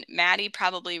 I mean, Maddie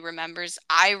probably remembers.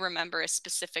 I remember a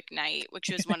specific night, which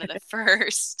was one of the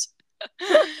first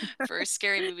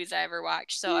scary movies I ever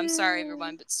watched. So I'm sorry,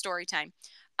 everyone, but story time.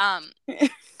 Um,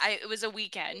 it was a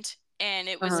weekend, and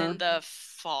it was Uh-huh. in the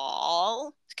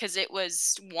fall because it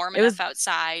was warm It was, enough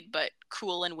outside, but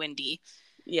cool and windy.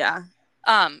 yeah.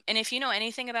 And if you know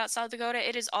anything about South Dakota,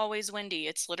 it is always windy.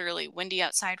 It's literally windy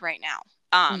outside right now.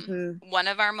 Mm-hmm. One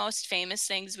of our most famous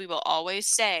things we will always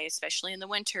say, especially in the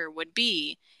winter, would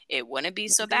be it wouldn't be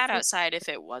so bad outside if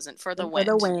it wasn't for the For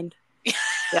the wind. wind.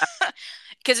 Yeah.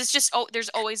 Because it's just, oh, there's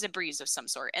always a breeze of some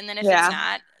sort. And then if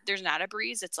Yeah. there's not a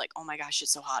breeze, it's like, oh my gosh,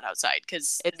 it's so hot outside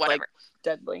because It's like whatever.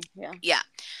 deadly. Yeah. Yeah.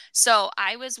 So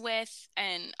I was with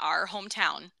in our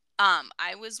hometown.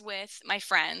 I was with my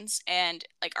friends, and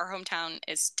like our hometown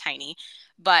is tiny,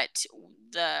 but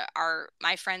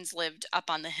my friends lived up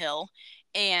on the hill,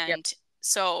 Yep. and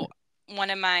so one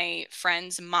of my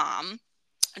friends' mom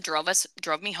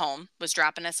drove me home, was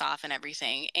dropping us off and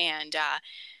everything, and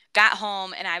got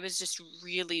home, and I was just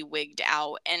really wigged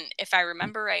out. And if I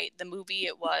remember right, the movie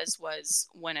it was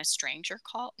When a Stranger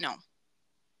Called. No,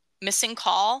 Missing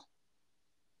Call.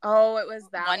 Oh, it was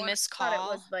that One one. Missed I thought it Call.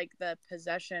 was like the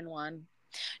possession one.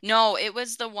 No, it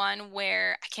was the one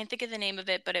where I can't think of the name of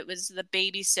it, but it was the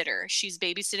babysitter. She's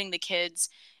babysitting the kids,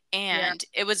 Yeah. and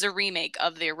it was a remake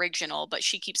of the original, but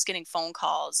she keeps getting phone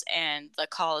calls, and the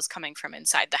call is coming from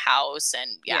inside the house.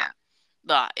 And yeah,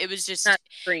 Yeah. it was just, Not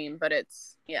Scream, but it's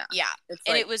yeah. yeah. It's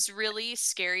And like it was really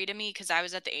scary to me because I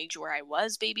was at the age where I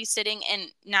was babysitting,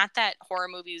 and not that horror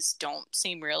movies don't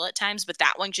seem real at times, but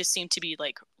that one just seemed to be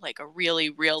like a really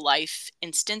real life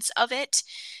instance of it,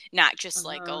 not just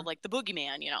like, oh, uh-huh. like the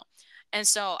boogeyman. And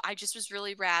so I just was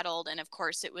really rattled, and of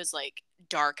course it was like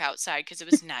dark outside because it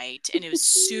was night, and it was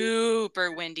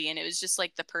super windy, and it was just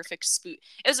like the perfect spook.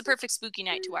 It was a perfect spooky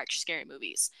night to watch scary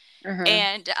movies. Uh-huh.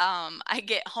 And I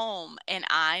get home and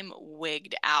I'm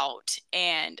wigged out,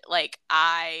 and like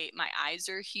my eyes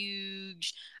are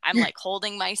huge. I'm like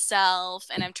holding myself,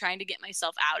 and I'm trying to get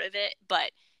myself out of it.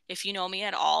 But if you know me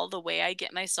at all, the way I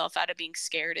get myself out of being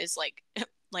scared is like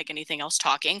like anything else,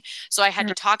 talking. So I had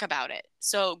to talk about it.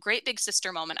 So great big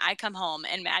sister moment. I come home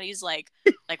and Maddie's like,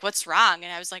 what's wrong?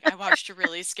 And I was like, I watched a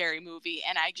really scary movie,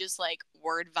 and I just like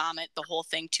word vomit the whole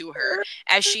thing to her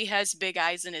as she has big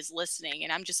eyes and is listening.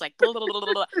 And I'm just like, blah, blah, blah,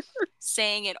 blah, blah,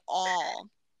 saying it all.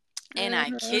 And I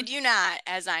Uh-huh. kid you not,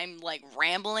 as I'm like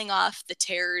rambling off the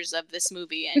terrors of this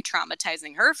movie and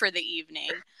traumatizing her for the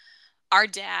evening, our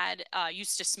dad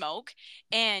used to smoke,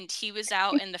 and he was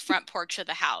out in the front porch of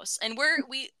the house. And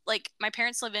we like, my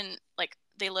parents live in like,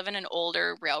 they live in an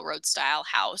older railroad style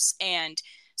house, and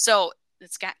so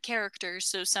it's got characters,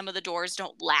 so some of the doors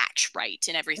don't latch right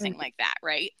and everything like that,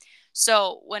 right?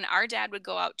 So when our dad would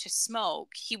go out to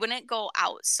smoke, he wouldn't go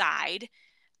outside.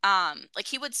 Like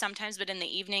he would sometimes, but in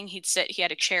the evening he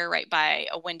had a chair right by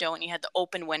a window, and he had the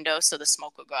open window so the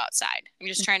smoke would go outside. I'm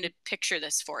just trying to picture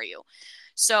this for you.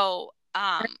 So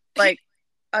Like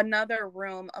another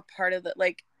room, a part of the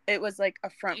like it was like a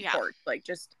front yeah, porch, like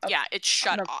just yeah, it's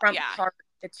on shut the off. front Yeah. part.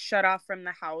 It's shut off from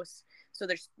the house. So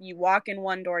there's you walk in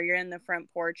one door, you're in the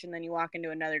front porch, and then you walk into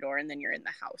another door, and then you're in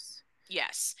the house.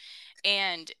 Yes.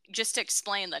 And just to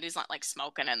explain that he's not like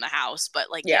smoking in the house, but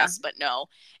like Yeah. yes, but no.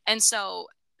 And so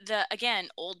the again,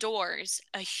 old doors,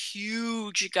 a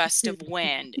huge gust of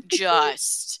wind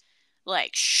just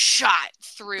like shot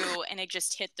through, and it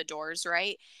just hit the doors,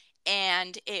 right?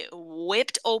 And it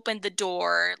whipped open the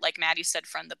door, like Maddie said,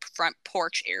 from the front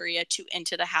porch area to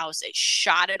into the house. It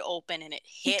shot it open, and it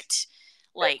hit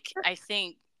like, I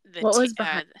think What was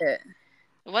behind it?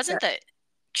 It wasn't the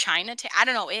China I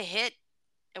don't know. It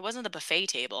wasn't the buffet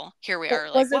table. Here we are.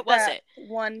 Like, Was what it was that it?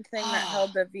 one thing that Oh,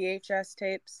 held the VHS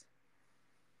tapes?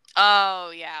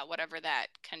 oh yeah, whatever that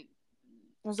It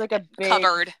was like a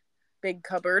cupboard. big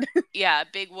cupboard. Yeah,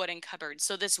 big wooden cupboard.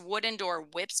 So this wooden door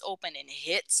whips open and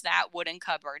hits that wooden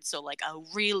cupboard. So like a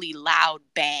really loud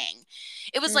bang.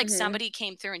 It was like Mm-hmm. somebody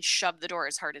came through and shoved the door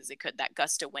as hard as they could. That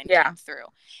gust of wind Yeah. came through.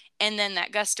 And then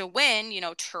that gust of wind,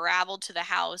 traveled to the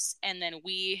house. And then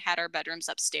we had our bedrooms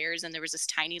upstairs and there was this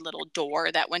tiny little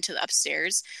door that went to the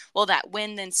upstairs. Well, that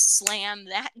wind then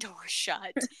slammed that door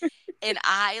shut. And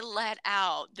I let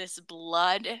out this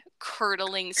blood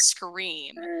curdling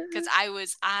scream because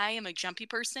I am a jumpy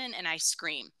person and I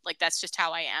scream. Like, that's just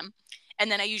how I am.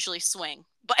 And then I usually swing.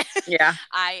 But Yeah.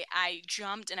 I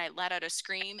jumped and I let out a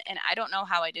scream, and I don't know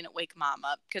how I didn't wake Mom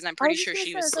up because I'm I pretty was just sure gonna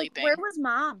she say, I was was like, sleeping. where was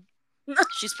Mom?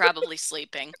 She's probably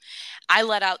sleeping. I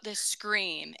let out this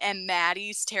scream, and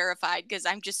Maddie's terrified because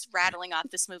I'm just rattling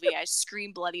off this movie. I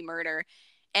scream bloody murder.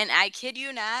 And I kid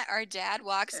you not, our dad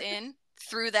walks in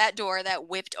through that door that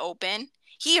whipped open.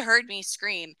 He heard me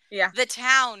scream. Yeah. The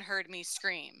town heard me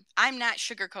scream. I'm not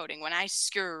sugarcoating when I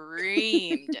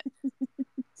screamed.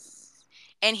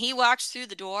 And he walks through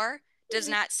the door, does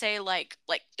not say like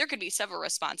there could be several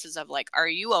responses of like, are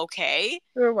you okay?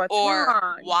 Or what's Or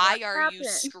wrong? why What are you happened?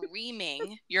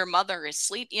 screaming? Your mother is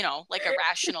asleep, like a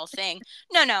rational thing.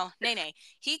 No, nay.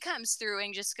 He comes through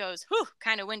and just goes, whew,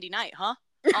 kind of windy night, huh?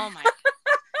 Oh my.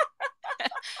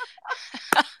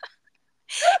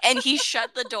 And he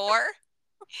shut the door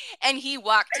and he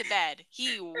walked to bed.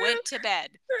 He went to bed.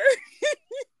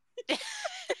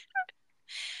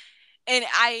 And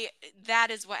that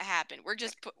is what happened. We're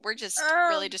just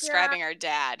really describing our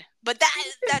dad. But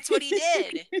that's what he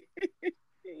did.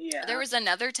 Yeah. There was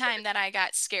another time that I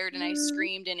got scared and I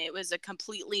screamed, and it was a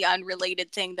completely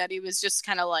unrelated thing that he was just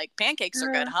kind of like, pancakes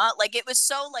are good, huh? Like, it was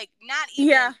so like not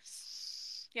even.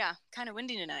 Yeah, kind of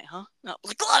windy tonight, huh? No,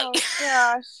 like, oh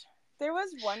gosh. There was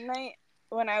one night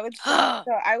when I would sleep,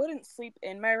 so I wouldn't sleep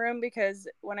in my room because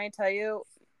when I tell you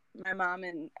my mom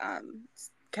and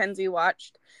Kenzie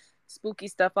watched spooky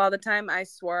stuff all the time, I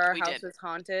swore our house was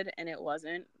haunted and it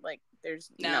wasn't. Like, there's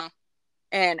no.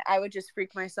 And I would just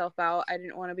freak myself out. I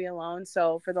didn't want to be alone.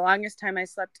 So for the longest time I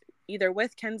slept either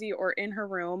with Kenzie or in her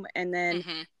room, and then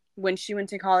when she went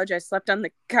to college I slept on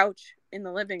the couch in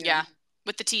the living room. Yeah.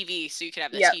 With the TV, so you could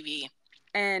have the TV.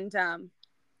 And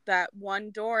that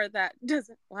one door that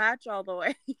doesn't latch all the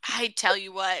way. I tell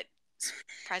you what,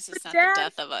 surprised it's not the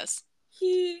death of us.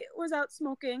 He was out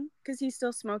smoking because he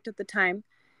still smoked at the time.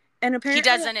 And apparently he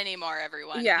doesn't anymore,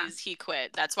 everyone. Yeah. He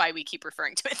quit. That's why we keep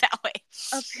referring to it that way.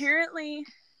 Apparently,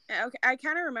 okay, I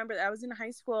kind of remember that I was in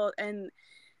high school, and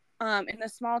in the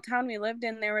small town we lived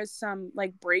in, there was some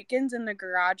like break-ins in the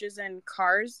garages and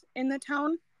cars in the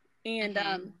town. And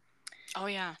oh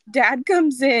yeah, Dad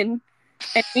comes in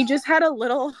and we just had a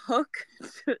little hook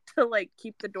to like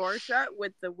keep the door shut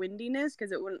with the windiness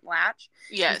because it wouldn't latch.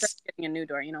 Yes. Getting a new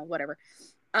door, whatever.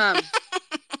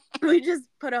 We just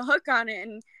put a hook on it,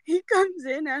 and he comes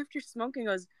in after smoking,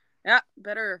 goes, yeah,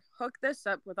 better hook this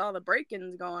up with all the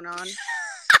break-ins going on.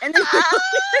 And then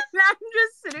I'm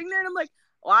just sitting there and I'm like,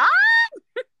 what?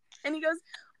 And he goes,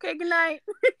 okay, good night.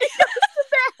 He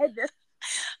goes to bed.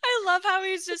 I love how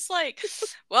he's just like,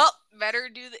 well, better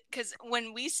do that. Because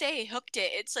when we say hooked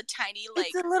it, it's a tiny,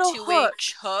 like,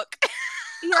 2-inch hook.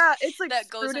 Yeah, it's like that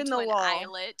goes into an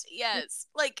eyelet. Yes.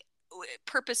 Like,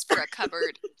 purpose for a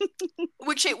cupboard.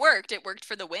 Which it worked. It worked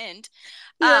for the wind.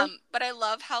 Yeah. But I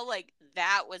love how, like,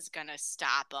 that was gonna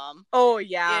stop him. Oh,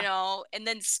 yeah. And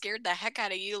then scared the heck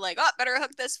out of you, like, oh, better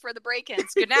hook this for the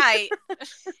break-ins. Good night.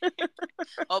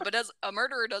 Oh, but a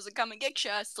murderer doesn't come and get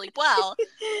you. Sleep well.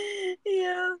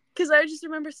 Yeah. Because I just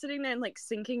remember sitting there and, like,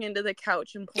 sinking into the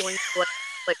couch and pulling,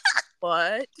 like,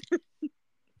 what?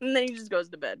 And then he just goes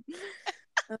to bed.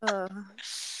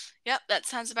 Yep, that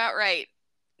sounds about right.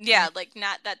 Yeah, like,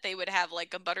 not that they would have,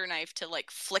 like, a butter knife to,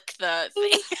 like, flick the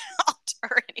thing out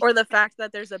or anything. Or the fact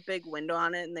that there's a big window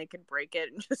on it and they could break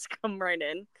it and just come right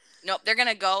in. Nope, they're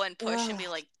gonna go and push and be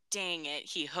like, dang it,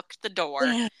 he hooked the door.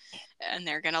 And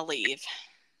they're gonna leave.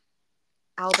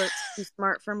 Albert's too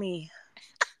smart for me.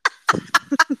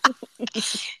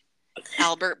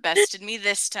 Albert bested me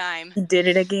this time. He did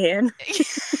it again.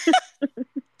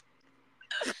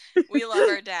 We love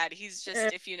our dad. He's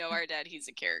just, if you know our dad, he's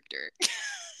a character.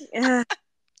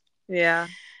 Yeah.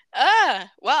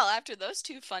 Well, after those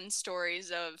two fun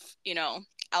stories of,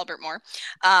 Albert Moore,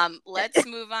 let's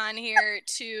move on here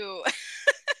to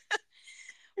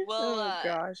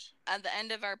gosh. at the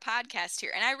end of our podcast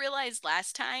here. And I realized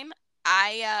last time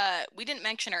we didn't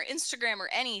mention our Instagram or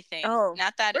anything. Oh,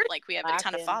 Not that we're like we have a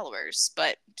ton of slacking. followers,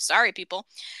 but sorry, people.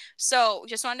 So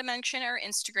just wanted to mention our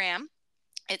Instagram.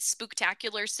 It's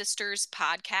Spooktacular Sisters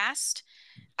Podcast.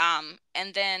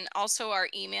 And then also our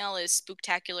email is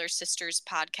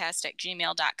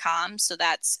spooktacularsisterspodcast@gmail.com. So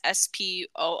that's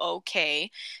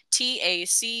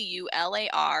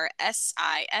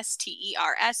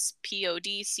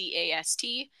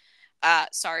SPOOKTACULARSISTERSPODCAST.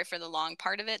 Sorry for the long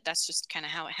part of it. That's just kind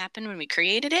of how it happened when we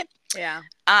created it. Yeah.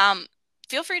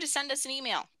 Feel free to send us an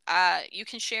email. You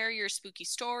can share your spooky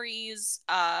stories,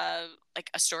 like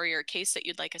a story or a case that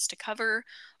you'd like us to cover,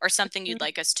 or something you'd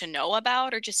like us to know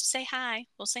about, or just say hi.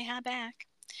 We'll say hi back.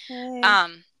 Hey.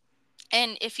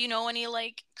 And if you know any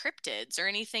like cryptids or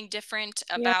anything different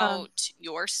Yeah. about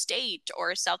your state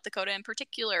or South Dakota in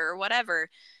particular or whatever,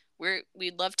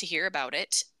 we'd love to hear about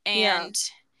it. And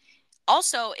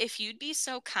also, if you'd be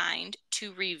so kind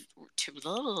to rate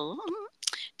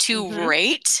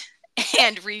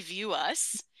and review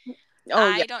us. Oh,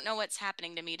 I yeah. don't know what's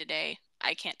happening to me today.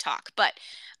 I can't talk, but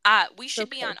we should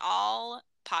be on all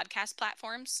podcast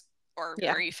platforms or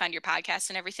where you find your podcasts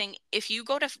and everything. If you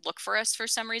go to look for us for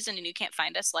some reason and you can't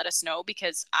find us, let us know,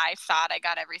 because I thought I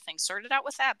got everything sorted out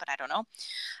with that, but I don't know.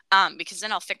 Because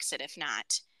then I'll fix it if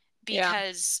not.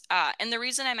 Because and the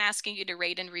reason I'm asking you to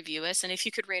rate and review us, and if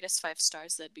you could rate us 5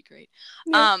 stars, that'd be great.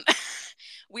 Yeah.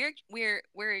 We're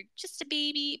just a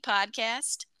baby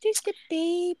podcast. Just a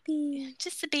baby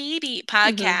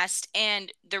podcast,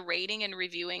 and the rating and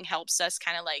reviewing helps us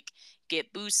kind of like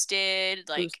get boosted,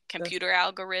 like computer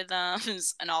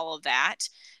algorithms and all of that.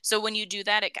 So when you do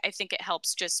that, I think it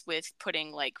helps just with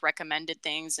putting like recommended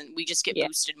things, and we just get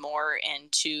boosted more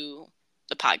into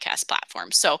the podcast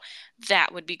platform. So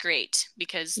that would be great,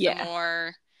 because the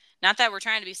more, not that we're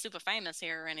trying to be super famous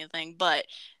here or anything, but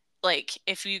like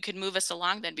if you could move us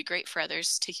along, that'd be great for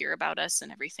others to hear about us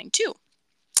and everything too.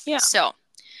 Yeah. So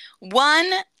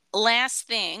one last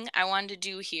thing I wanted to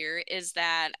do here is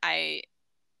that I'm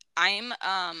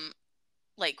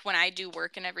like when I do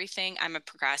work and everything, I'm a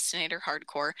procrastinator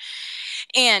hardcore.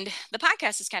 And the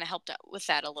podcast has kind of helped out with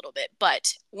that a little bit.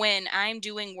 But when I'm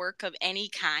doing work of any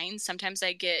kind, sometimes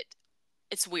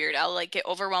it's weird. I'll like get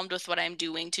overwhelmed with what I'm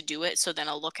doing to do it. So then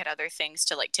I'll look at other things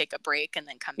to like take a break and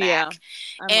then come back.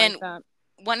 And like that.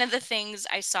 One of the things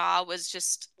I saw was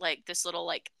just like this little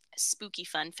like spooky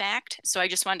fun fact. So I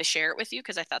just wanted to share it with you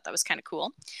because I thought that was kind of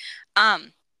cool.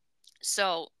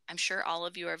 So I'm sure all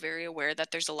of you are very aware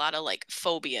that there's a lot of like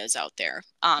phobias out there.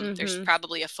 There's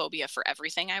probably a phobia for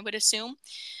everything, I would assume.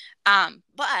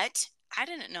 But I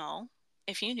didn't know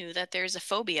if you knew that there's a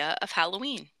phobia of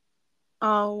Halloween.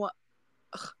 Oh,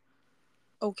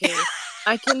 okay.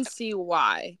 I can see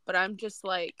why, but I'm just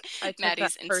like, I took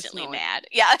Maddie's that instantly personally. mad.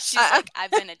 Yeah, she's like, I've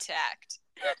been attacked.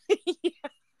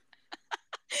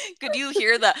 Could you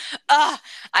hear the,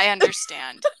 I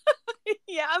understand.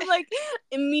 Yeah, I'm like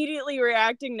immediately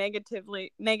reacting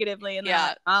negatively, and then I'm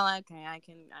like, oh, okay, I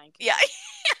can. Yeah.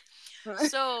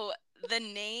 So the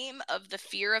name of the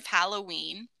fear of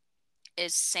Halloween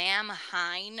is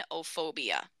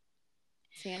Samhainophobia.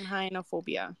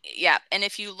 Samhainophobia. Yeah, and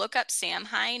if you look up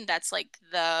Samhain, that's like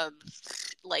the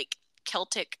like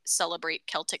Celtic. I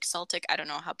don't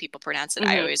know how people pronounce it.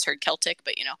 I always heard Celtic,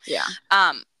 but you know. Yeah.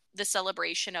 The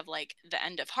celebration of like the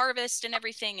end of harvest and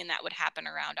everything, and that would happen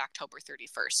around October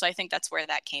 31st. So I think that's where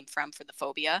that came from for the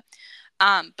phobia.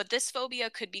 But this phobia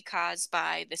could be caused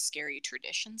by the scary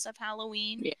traditions of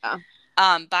Halloween. Yeah.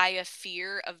 By a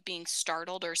fear of being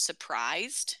startled or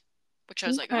surprised, which I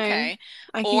was like, okay.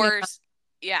 Or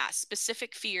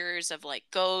specific fears of like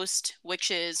ghosts,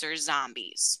 witches, or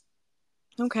zombies.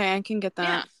 Okay, I can get that.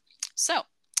 Yeah. So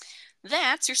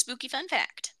that's your spooky fun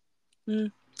fact.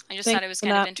 I just thought it was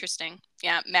kind of interesting.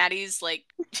 Yeah, Maddie's like...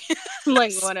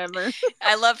 like, whatever.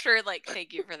 I loved her, like,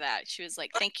 thank you for that. She was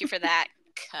like, thank you for that.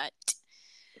 Cut.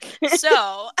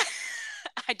 So,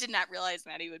 I did not realize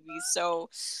Maddie would be so...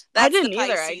 That's I didn't the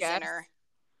either, Pisces I guess. in her.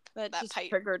 That just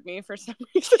triggered me for some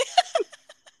reason.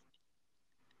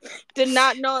 Did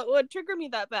not know it would trigger me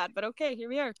that bad, but okay, here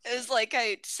we are. It was like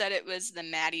I said it was the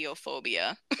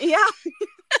Maddiophobia. Yeah.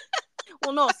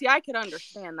 Well, no, see, I could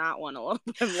understand that one a little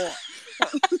bit more.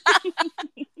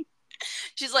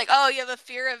 She's like, oh, you have a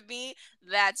fear of me?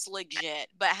 That's legit.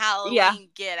 But Halloween,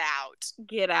 get out.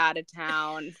 Get out of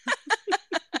town.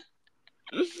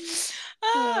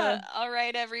 All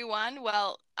right, everyone.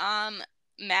 Well,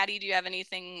 Maddie, do you have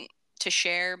anything to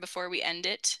share before we end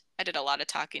it? I did a lot of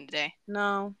talking today.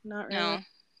 No, not really. No?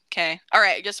 Okay. All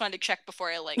right. I just wanted to check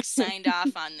before I like signed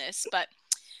off on this, but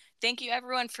thank you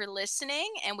everyone for listening,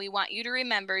 and we want you to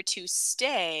remember to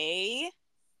stay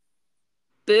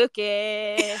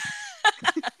spooky.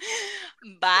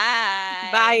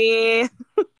 Bye.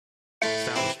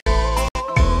 Bye.